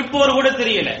அருகாமையில் நிற்பவர் கூட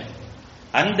தெரியல.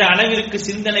 அந்த அளவிற்கு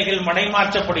சிந்தனைகள்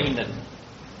மடைமாற்றப்படுகின்றது.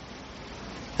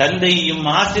 தந்தையையும்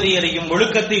ஆசிரியரையும்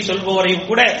ஒழுக்கத்தை சொல்பவரையும்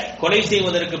கூட கொலை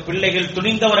செய்வதற்கு பிள்ளைகள்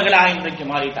துணிந்தவர்களாக இன்றைக்கு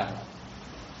மாறிட்டாங்க.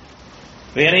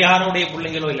 வேற யாருடைய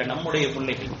பிள்ளைகளோ இல்ல, நம்முடைய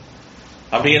பிள்ளைகள்.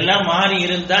 அப்படி எல்லாம் மாறி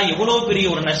இருந்தா எவ்வளவு பெரிய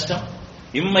ஒரு நஷ்டம்.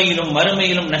 இம்மையிலும்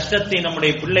மறுமையிலும் நஷ்டத்தை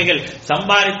நம்முடைய பிள்ளைகள்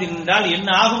சம்பாதித்து நின்றால் என்ன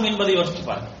ஆகும் என்பதை யோசிச்சு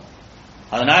பாருங்க.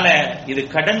 அதனால இது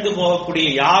கடந்து போகக்கூடிய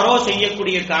யாரோ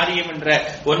செய்யக்கூடிய காரியம் என்ற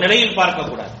ஒரு நிலையில்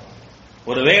பார்க்கக்கூடாது.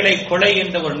 ஒருவேளை கொலை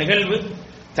என்ற ஒரு நிகழ்வு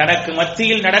தனக்கு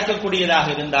மத்தியில் நடக்கக்கூடியதாக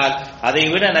இருந்தால் அதை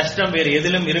விட நஷ்டம் வேறு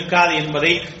எதிலும் இருக்காது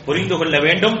என்பதை புரிந்து கொள்ள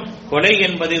வேண்டும். கொலை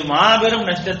என்பது மாபெரும்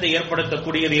நஷ்டத்தை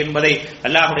ஏற்படுத்தக்கூடியது என்பதை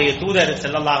அல்லாஹ்வுடைய தூதர்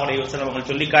ஸல்லல்லாஹு அலைஹி வஸல்லம் அவர்கள்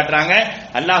சொல்லி காட்டுறாங்க.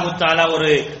 அல்லாஹ் தஆலா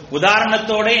ஒரு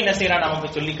உதாரணத்தோட என்ன செய்யறான்,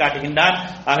 நமக்கு சொல்லி காட்டுகின்றான்.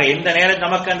 ஆக எந்த நேரம்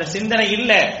நமக்கு அந்த சிந்தனை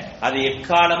இல்ல, அது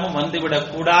எக்காலமும்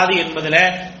வந்துவிடக் கூடாது என்பதில்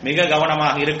மிக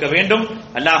கவனமாக இருக்க வேண்டும்.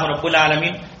 அல்லாஹ் ரப்பல்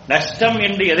ஆலமீன் நஷ்டம்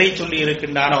என்று எதை சொல்லி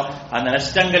இருக்கின்றானோ அந்த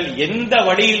நஷ்டங்கள் எந்த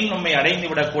வழியில் நம்மை அடைந்து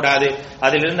விடக்கூடாது.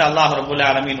 அதிலிருந்து அல்லாஹ் ரப்பல்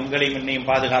ஆலமீன் உங்களையும் என்னையும்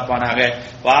பாதுகாப்பானாக.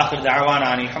 வாஹிர் தஅவானா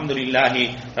அல்ஹம்துலில்லாஹி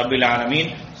ரப்பில் ஆலமீன்.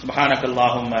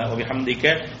 சுப்ஹானக்கல்லாஹும்ம வ பிஹம்திக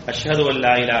அஷ்ஹது அன்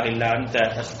லா இலாஹா இல்லா அன்த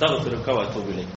அஸ்தக்ஃபிருக வ அத்தூபு இலைக்.